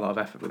to quite a lot of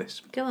effort with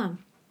this. Go on.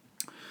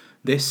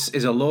 This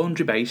is a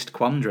laundry-based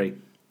quandary.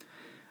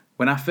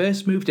 When I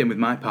first moved in with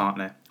my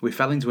partner, we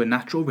fell into a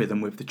natural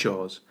rhythm with the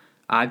chores.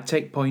 I'd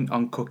take point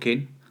on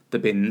cooking, the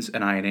bins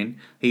and ironing.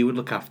 He would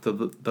look after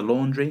the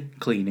laundry,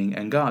 cleaning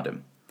and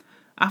garden.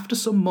 After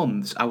some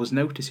months, I was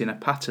noticing a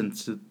pattern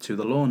to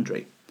the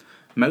laundry.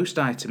 Most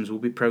items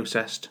would be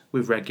processed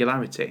with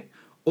regularity.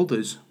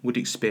 Others would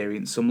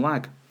experience some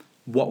lag.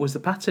 What was the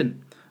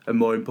pattern? And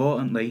more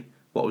importantly,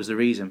 what was the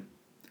reason?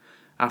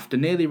 After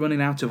nearly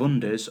running out of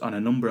unders on a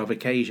number of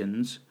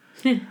occasions,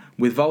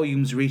 with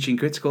volumes reaching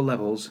critical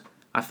levels,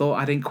 I thought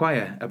I'd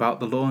inquire about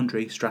the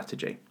laundry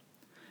strategy.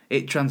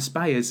 It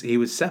transpires he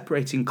was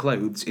separating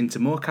clothes into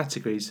more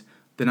categories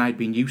than I'd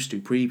been used to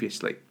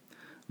previously.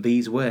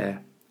 These were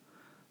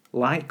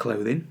light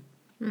clothing,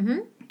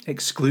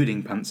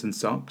 excluding pants and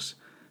socks,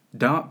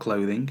 dark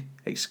clothing,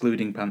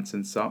 excluding pants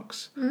and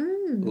socks,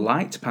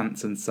 light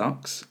pants and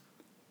socks,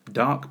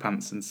 dark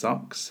pants and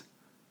socks,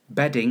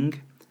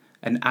 bedding,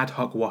 and ad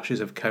hoc washes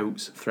of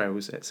coats,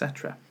 throws,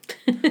 etc.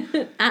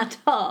 Ad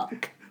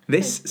hoc.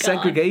 This God.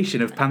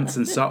 segregation of pants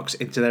and socks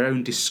into their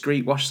own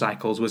discrete wash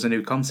cycles was a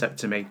new concept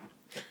to me,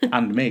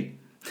 and me.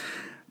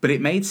 But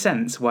it made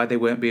sense why they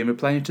weren't being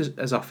replenished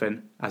as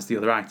often as the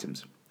other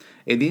items.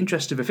 In the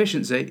interest of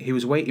efficiency, he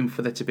was waiting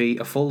for there to be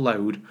a full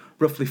load,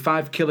 roughly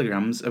 5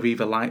 kilograms of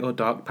either light or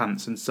dark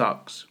pants and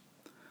socks.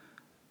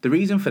 The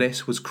reason for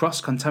this was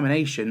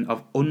cross-contamination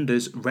of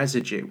unders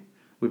residue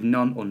with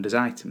non-unders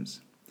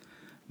items.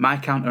 My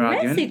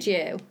counter-argument...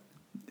 Residue?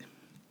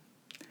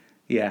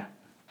 Yeah.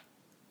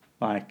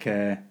 Like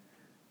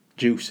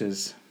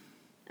juices.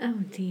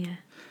 Oh, dear.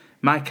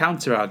 My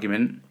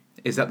counter-argument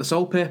is that the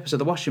sole purpose of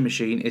the washing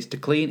machine is to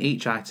clean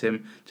each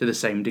item to the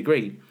same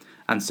degree,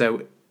 and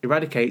so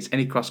eradicates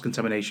any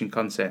cross-contamination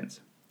concerns.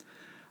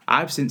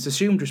 I've since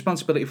assumed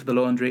responsibility for the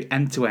laundry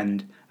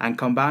end-to-end and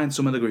combined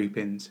some of the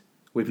groupings.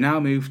 We've now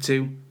moved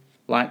to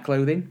light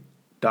clothing,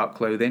 dark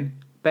clothing,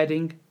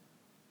 bedding,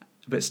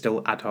 but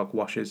still ad hoc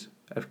washes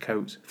of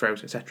coats,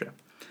 throws, etc.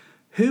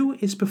 Who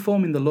is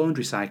performing the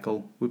laundry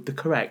cycle with the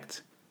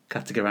correct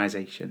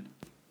categorisation?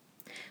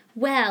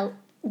 Well,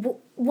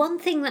 one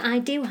thing that I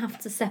do have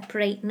to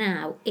separate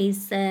now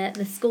is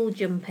the school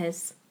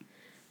jumpers.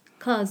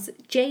 Because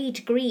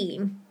jade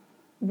green,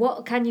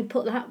 what can you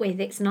put that with?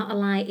 It's not a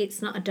light,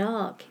 it's not a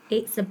dark.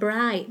 It's a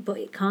bright, but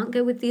it can't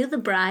go with the other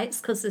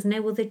brights because there's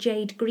no other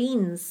jade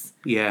greens.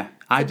 Yeah,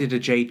 I did a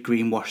jade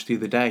green wash the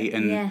other day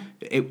and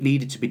it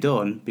needed to be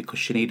done because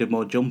she needed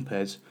more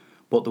jumpers,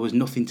 but there was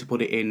nothing to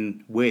put it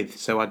in with.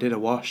 So I did a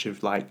wash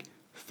of like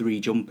 3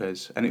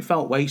 jumpers and it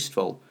felt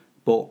wasteful,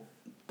 but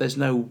there's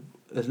no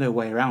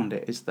way around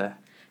it, is there?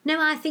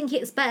 No, I think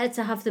it's better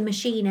to have the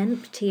machine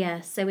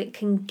emptier so it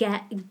can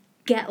get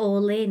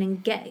all in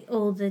and get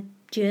all the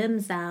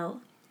germs out.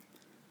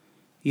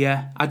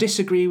 Yeah, I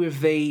disagree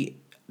with the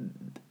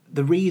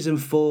reason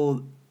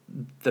for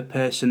the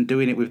person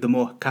doing it with the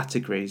more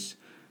categories.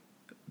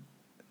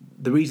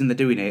 The reason they're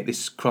doing it,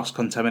 this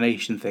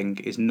cross-contamination thing,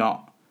 is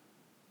not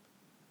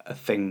a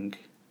thing,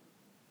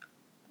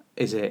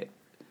 is it?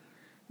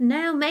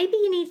 No, maybe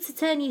you need to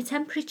turn your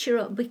temperature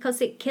up because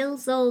it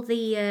kills all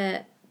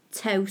the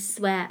toast,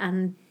 sweat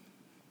and...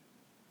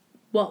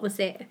 What was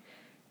it?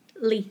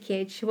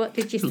 Leakage. What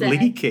did you say?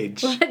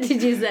 Leakage? What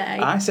did you say?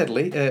 I said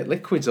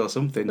liquids or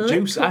something.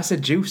 Juice. I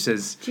said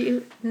juices.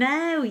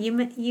 No,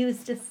 you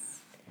used a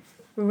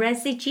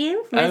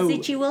residue? Oh,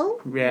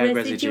 Residual? yeah,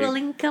 Residual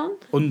residue. income?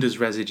 Unders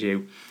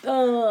residue.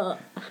 Oh.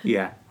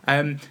 Yeah.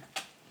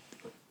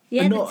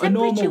 Yeah, the temperature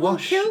normal will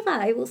wash, kill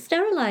that. It will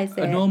sterilise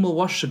it. A normal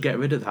wash should get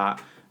rid of that.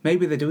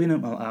 Maybe they're doing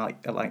it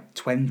at like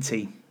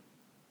 20,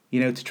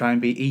 to try and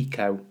be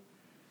eco.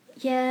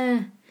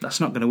 Yeah. That's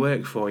not going to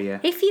work for you.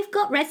 If you've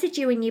got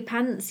residue in your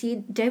pants,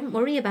 you don't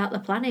worry about the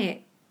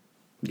planet.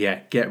 Yeah,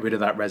 get rid of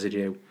that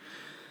residue.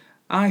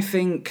 I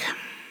think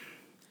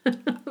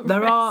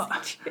there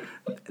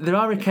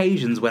are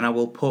occasions when I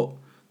will put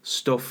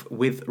stuff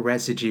with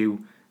residue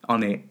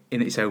on it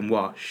in its own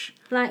wash.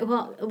 Like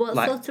what? What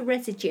sort of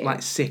residue?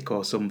 Like sick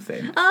or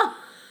something. Oh.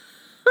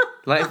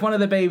 Like if one of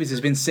the babies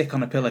has been sick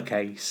on a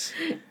pillowcase,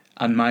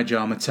 and my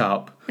pyjama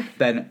top,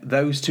 then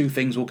those two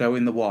things will go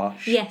in the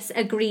wash. Yes,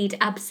 agreed,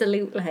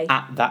 absolutely.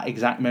 At that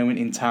exact moment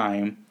in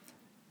time,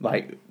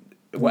 like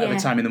whatever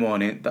time in the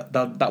morning,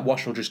 that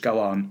wash will just go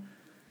on.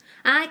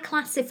 I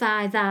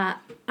classify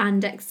that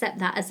and accept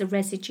that as a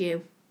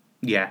residue.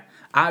 Yeah,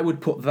 I would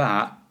put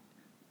that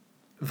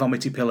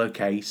vomity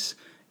pillowcase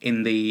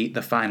in the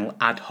final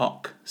ad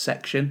hoc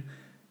section.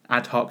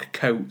 Ad hoc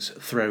coats,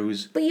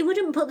 throws. But you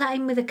wouldn't put that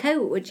in with a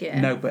coat, would you?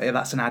 No, but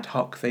that's an ad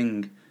hoc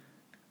thing.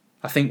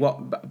 I think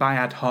by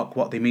ad hoc,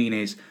 what they mean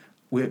is,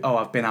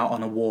 I've been out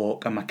on a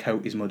walk and my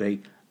coat is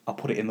muddy. I'll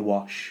put it in the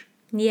wash.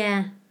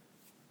 Yeah.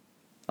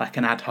 Like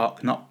an ad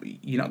hoc,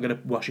 you're not going to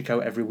wash your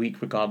coat every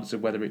week regardless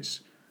of whether it's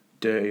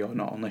dirty or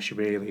not, unless you're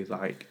really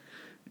like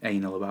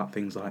anal about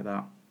things like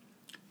that.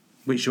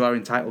 Which you are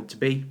entitled to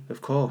be,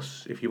 of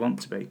course, if you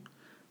want to be.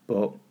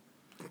 But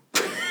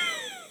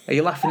are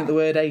you laughing at the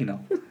word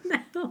anal?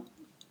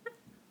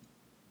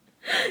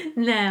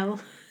 No.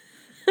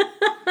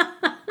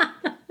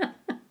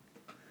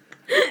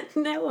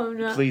 No, I'm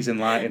not. Please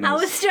enlighten us. I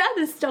was trying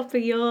to stop a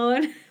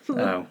yawn.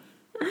 Oh.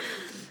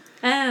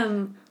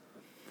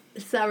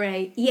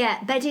 Sorry.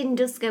 Yeah, bedding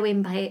does go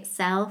in by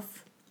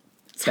itself.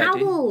 Bedding?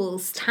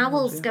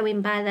 Towels go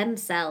in by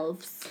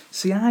themselves.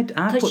 See, I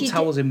put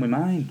towels in with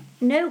mine.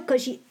 No,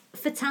 because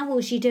for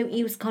towels you don't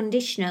use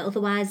conditioner,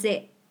 otherwise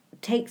it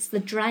takes the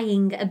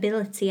drying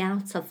ability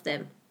out of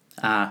them.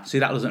 See,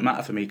 that doesn't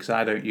matter for me because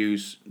I don't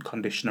use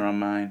conditioner on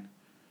mine.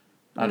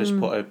 I just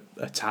put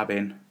a tab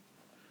in.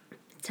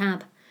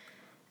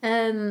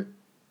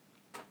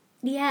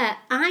 Yeah,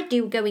 I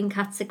do go in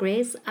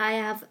categories. I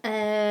have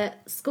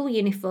school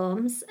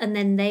uniforms, and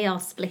then they are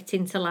split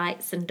into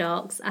lights and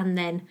darks, and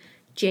then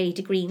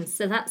jade greens.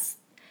 So that's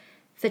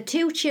for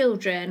 2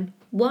 children,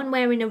 one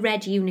wearing a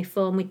red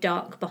uniform with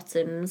dark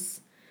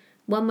bottoms,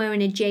 one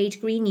wearing a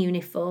jade green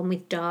uniform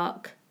with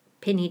dark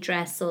pinny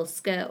dress or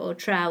skirt or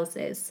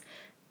trousers,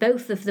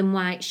 both of them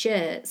white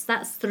shirts.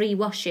 That's 3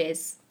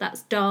 washes.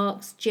 That's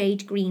darks,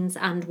 jade greens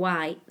and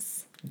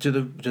whites. Do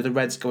the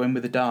reds go in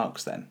with the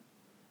darks then?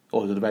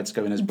 Or do the reds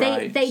go in as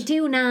brights? They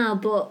do now,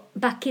 but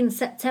back in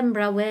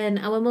September I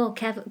were more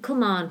careful.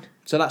 Come on.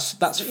 So that's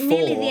 4.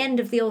 Nearly the end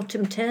of the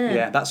autumn term.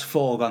 Yeah, that's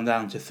 4 gone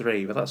down to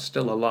 3, but that's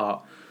still a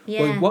lot.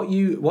 Yeah. Well,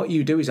 what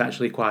you do is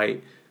actually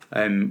quite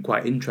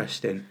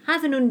interesting. I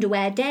have an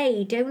underwear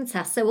day, don't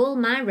I? So all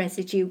my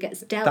residue gets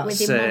dealt with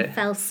in one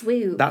fell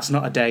swoop. That's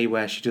not a day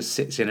where she just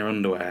sits in her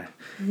underwear.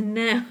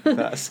 No.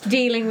 That's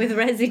dealing with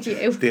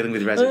residue. Dealing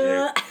with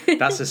residue.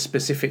 That's a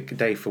specific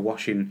day for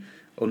washing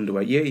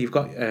underwear. Yeah, you've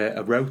got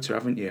a rota,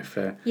 haven't you,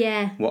 for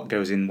what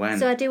goes in when?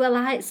 So I do a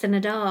lights and a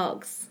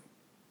darks.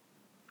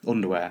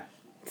 Underwear?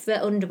 For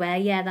underwear,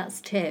 yeah, that's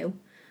 2.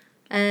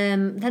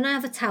 Then I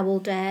have a towel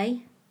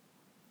day.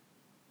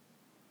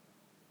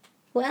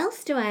 What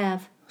else do I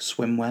have?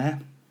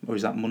 Swimwear? Or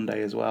is that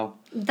Monday as well?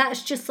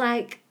 That's just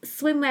like,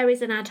 swimwear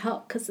is an ad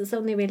hoc because it's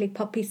only really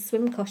Poppy's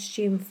swim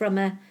costume from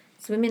a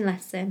swimming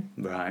lesson.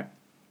 Right.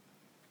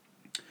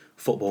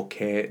 Football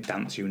kit,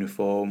 dance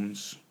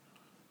uniforms.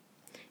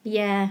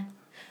 Yeah.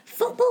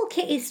 Football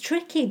kit is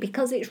tricky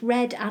because it's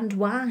red and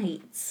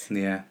white.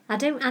 Yeah. I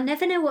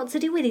never know what to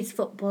do with his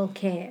football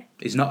kit.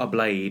 It's not a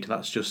blade,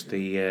 that's just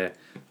the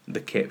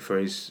kit for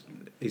his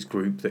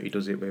group that he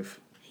does it with.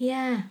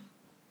 Yeah.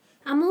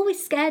 I'm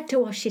always scared to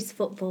wash his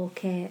football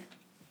kit.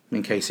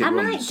 In case it I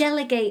runs. might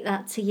delegate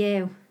that to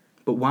you.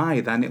 But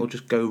why? Then it'll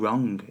just go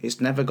wrong.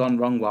 It's never gone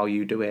wrong while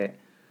you do it.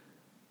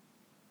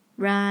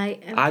 Right,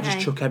 okay. I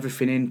just chuck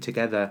everything in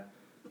together.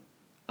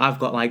 I've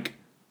got like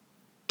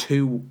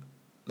 2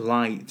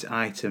 light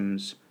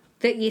items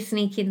that you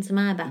sneak into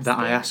my basket. That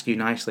I ask you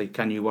nicely,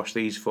 can you wash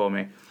these for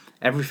me?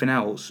 Everything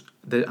else,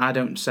 I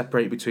don't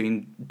separate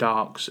between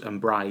darks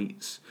and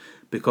brights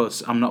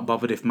because I'm not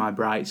bothered if my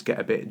brights get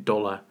a bit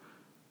duller.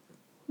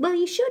 Well,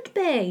 you should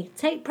be.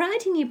 Take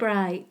pride in your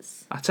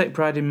brights. I take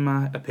pride in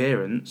my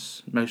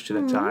appearance most of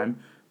the time,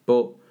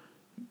 but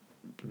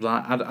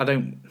like I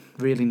don't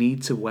really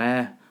need to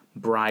wear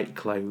bright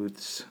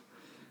clothes.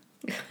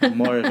 I'm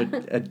more of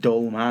a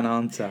dull man,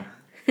 aren't I?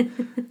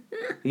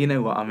 You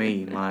know what I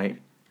mean, like,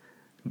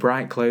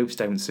 bright clothes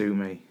don't suit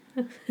me.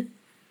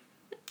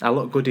 I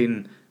look good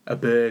in a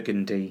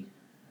burgundy.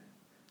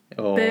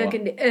 Or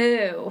burgundy.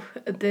 Oh,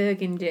 a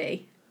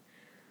burgundy.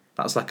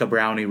 That's like a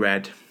brownie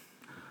red.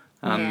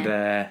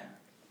 And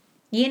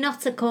you're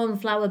not a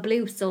cornflower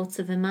blue sort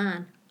of a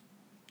man.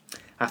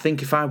 I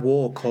think if I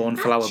wore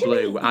cornflower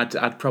blue,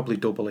 I'd probably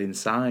double in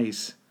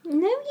size.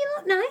 No, you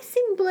look nice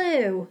in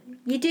blue.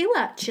 You do,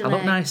 actually. I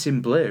look nice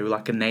in blue,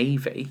 like a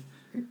navy.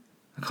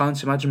 I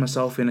can't imagine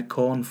myself in a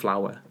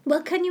cornflower.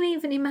 Well, can you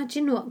even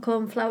imagine what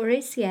cornflower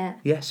is yet?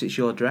 Yes, it's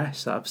your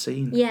dress that I've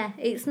seen. Yeah,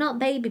 it's not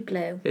baby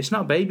blue. It's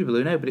not baby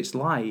blue, no, but it's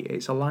light.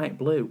 It's a light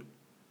blue.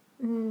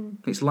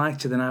 It's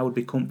lighter than I would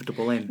be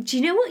comfortable in. Do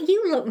you know what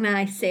you look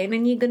nice in?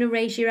 And you're going to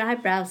raise your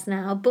eyebrows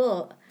now,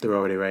 but... They're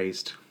already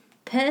raised.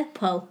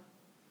 Purple.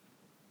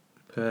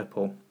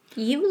 Purple.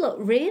 You look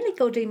really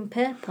good in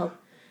purple.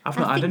 I've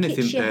not had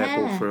anything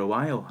purple for a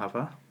while, have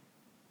I?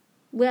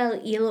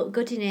 Well, you look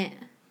good in it.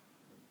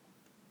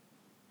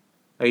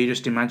 Are you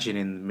just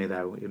imagining me,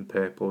 though, in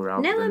purple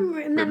rather No, than I'm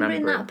remembering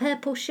remembering? that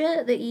purple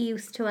shirt that you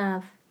used to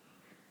have.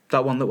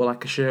 That one that wore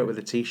like a shirt with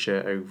a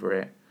T-shirt over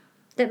it.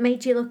 That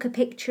made you look a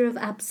picture of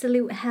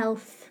absolute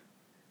health.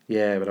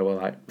 Yeah, but I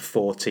was like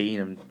 14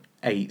 and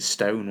 8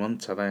 stone,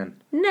 wasn't I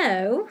then?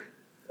 No,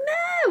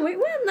 it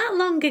wasn't that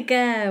long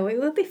ago. It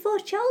was before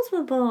Charles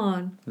were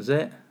born. Was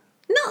it?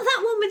 Not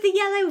that one with the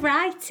yellow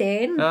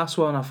writing. Oh, that's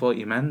one I thought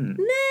you meant.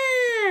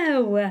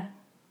 No.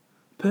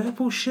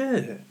 Purple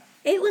shirt?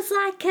 It was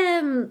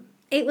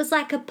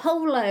like a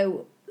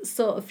polo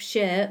sort of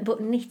shirt, but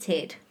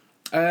knitted.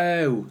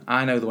 Oh,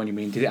 I know the one you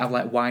mean. Did it have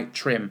like white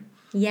trim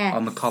Yes.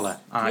 on the collar?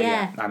 Ah,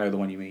 yeah, I know the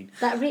one you mean.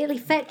 That really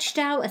fetched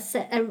out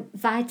a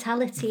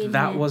vitality in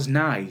That you. was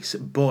nice,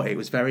 but it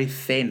was very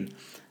thin.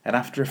 And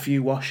after a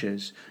few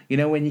washes, you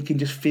know when you can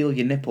just feel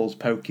your nipples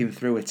poking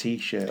through a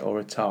T-shirt or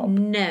a top?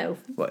 No.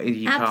 Well,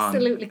 you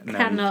Absolutely can't. No,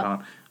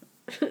 cannot.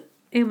 you can't.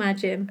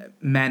 Imagine.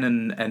 Men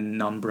and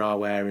non-bra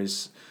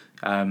wearers,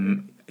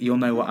 you'll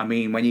know what I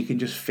mean. When you can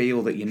just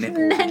feel that your nipples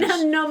are Men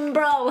just... are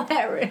non-bra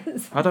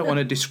wearers. I don't want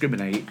to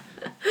discriminate.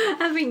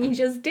 I think you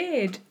just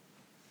did.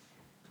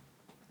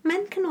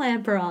 Men can wear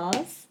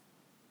bras.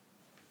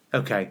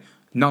 Okay,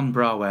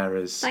 non-bra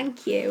wearers.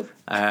 Thank you.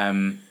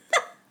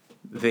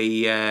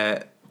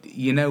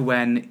 You know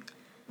when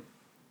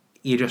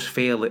you just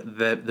feel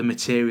that the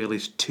material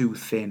is too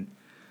thin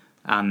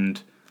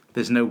and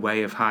there's no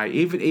way of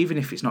hiding, even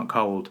if it's not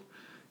cold,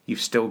 you've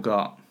still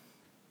got...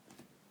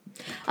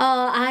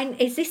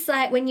 Is this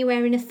like when you're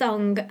wearing a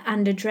thong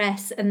and a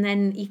dress and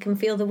then you can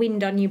feel the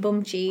wind on your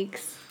bum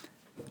cheeks?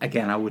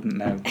 Again, I wouldn't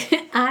know.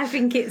 I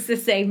think it's the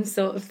same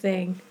sort of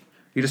thing.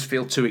 You just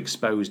feel too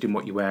exposed in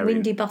what you're wearing.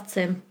 Windy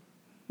bottom.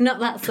 Not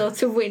that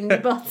sort of windy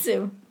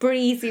bottom.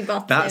 Breezy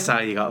bottom. That's how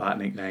you got that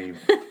nickname.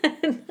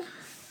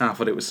 I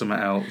thought it was something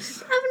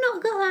else. I've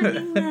not got that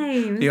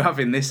nickname. You have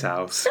in this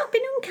house. Stop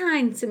being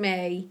unkind to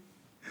me.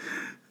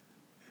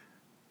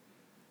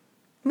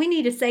 We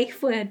need a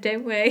safe word,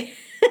 don't we?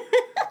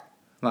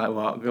 Like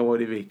what? What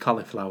would it be?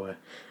 Cauliflower.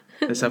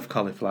 Let's have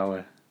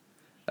cauliflower.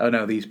 Oh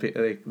no,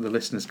 the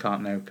listeners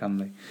can't know, can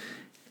they?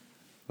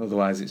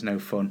 Otherwise it's no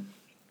fun.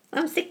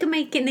 I'm sick of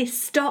making this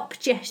stop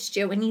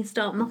gesture when you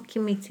start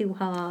mocking me too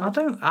hard.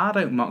 I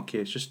don't mock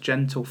you, it's just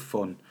gentle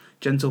fun.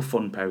 Gentle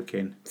fun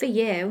poking. For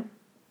you.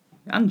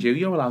 And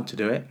you're allowed to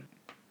do it.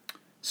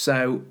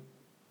 So,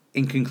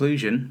 in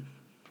conclusion,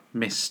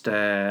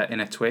 Mr.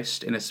 In a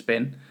Twist, in a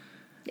Spin.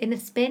 In a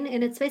spin,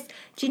 in a twist.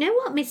 Do you know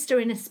what,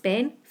 Mr. In a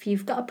Spin? If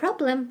you've got a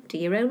problem, do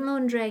your own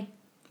laundry.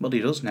 Well, he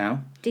does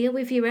now. Deal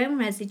with your own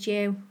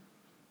residue.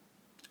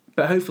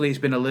 But hopefully it's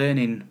been a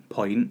learning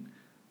point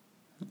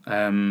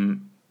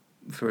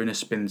for In a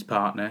Spin's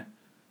partner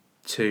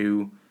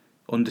to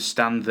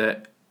understand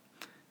that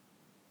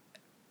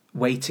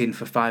waiting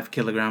for 5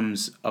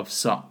 kilograms of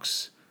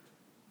socks,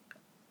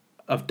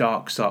 of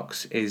dark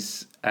socks,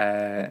 is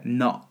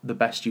not the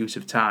best use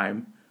of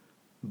time.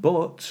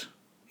 But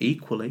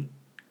equally,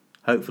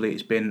 hopefully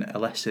it's been a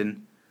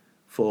lesson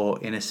for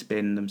In a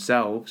Spin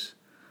themselves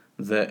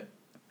that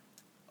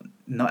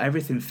not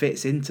everything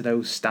fits into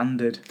those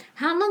standard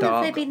How long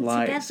dark have they been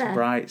lights, together?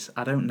 brights.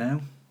 I don't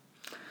know.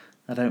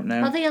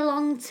 Are they a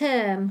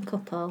long-term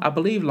couple? I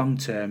believe long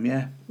term,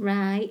 yeah.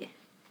 Right.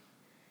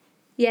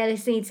 Yeah,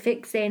 this needs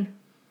fixing.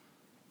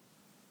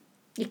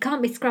 You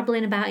can't be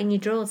scrabbling about in your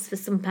drawers for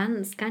some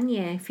pants, can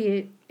you? If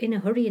you're in a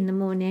hurry in the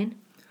morning.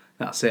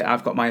 That's it.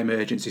 I've got my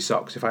emergency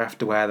socks. If I have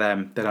to wear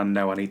them, then I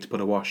know I need to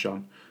put a wash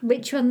on.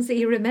 Which ones are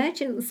your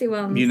emergency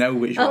ones? You know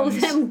which Oh, ones.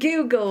 them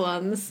Google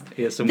ones.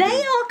 Yeah, some They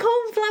are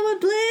cornflower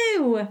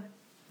blue.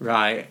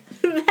 Right.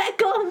 They're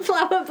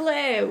cornflower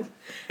blue.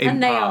 In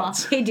and part. they are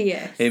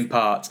hideous. In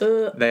part,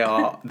 Ugh. they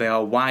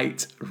are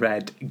white,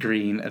 red,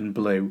 green, and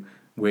blue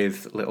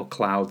with little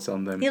clouds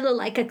on them. You look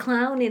like a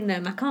clown in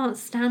them. I can't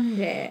stand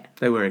it.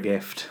 They were a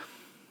gift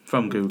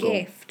from Google.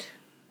 Gift.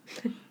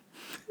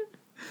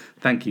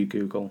 Thank you,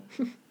 Google.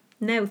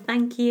 No,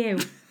 thank you.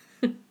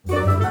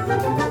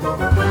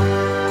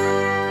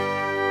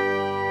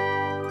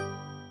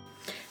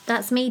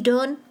 That's me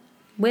done.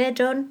 We're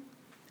done.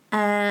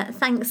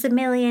 Thanks a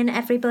million,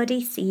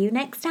 everybody. See you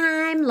next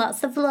time.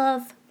 Lots of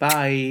love.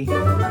 Bye.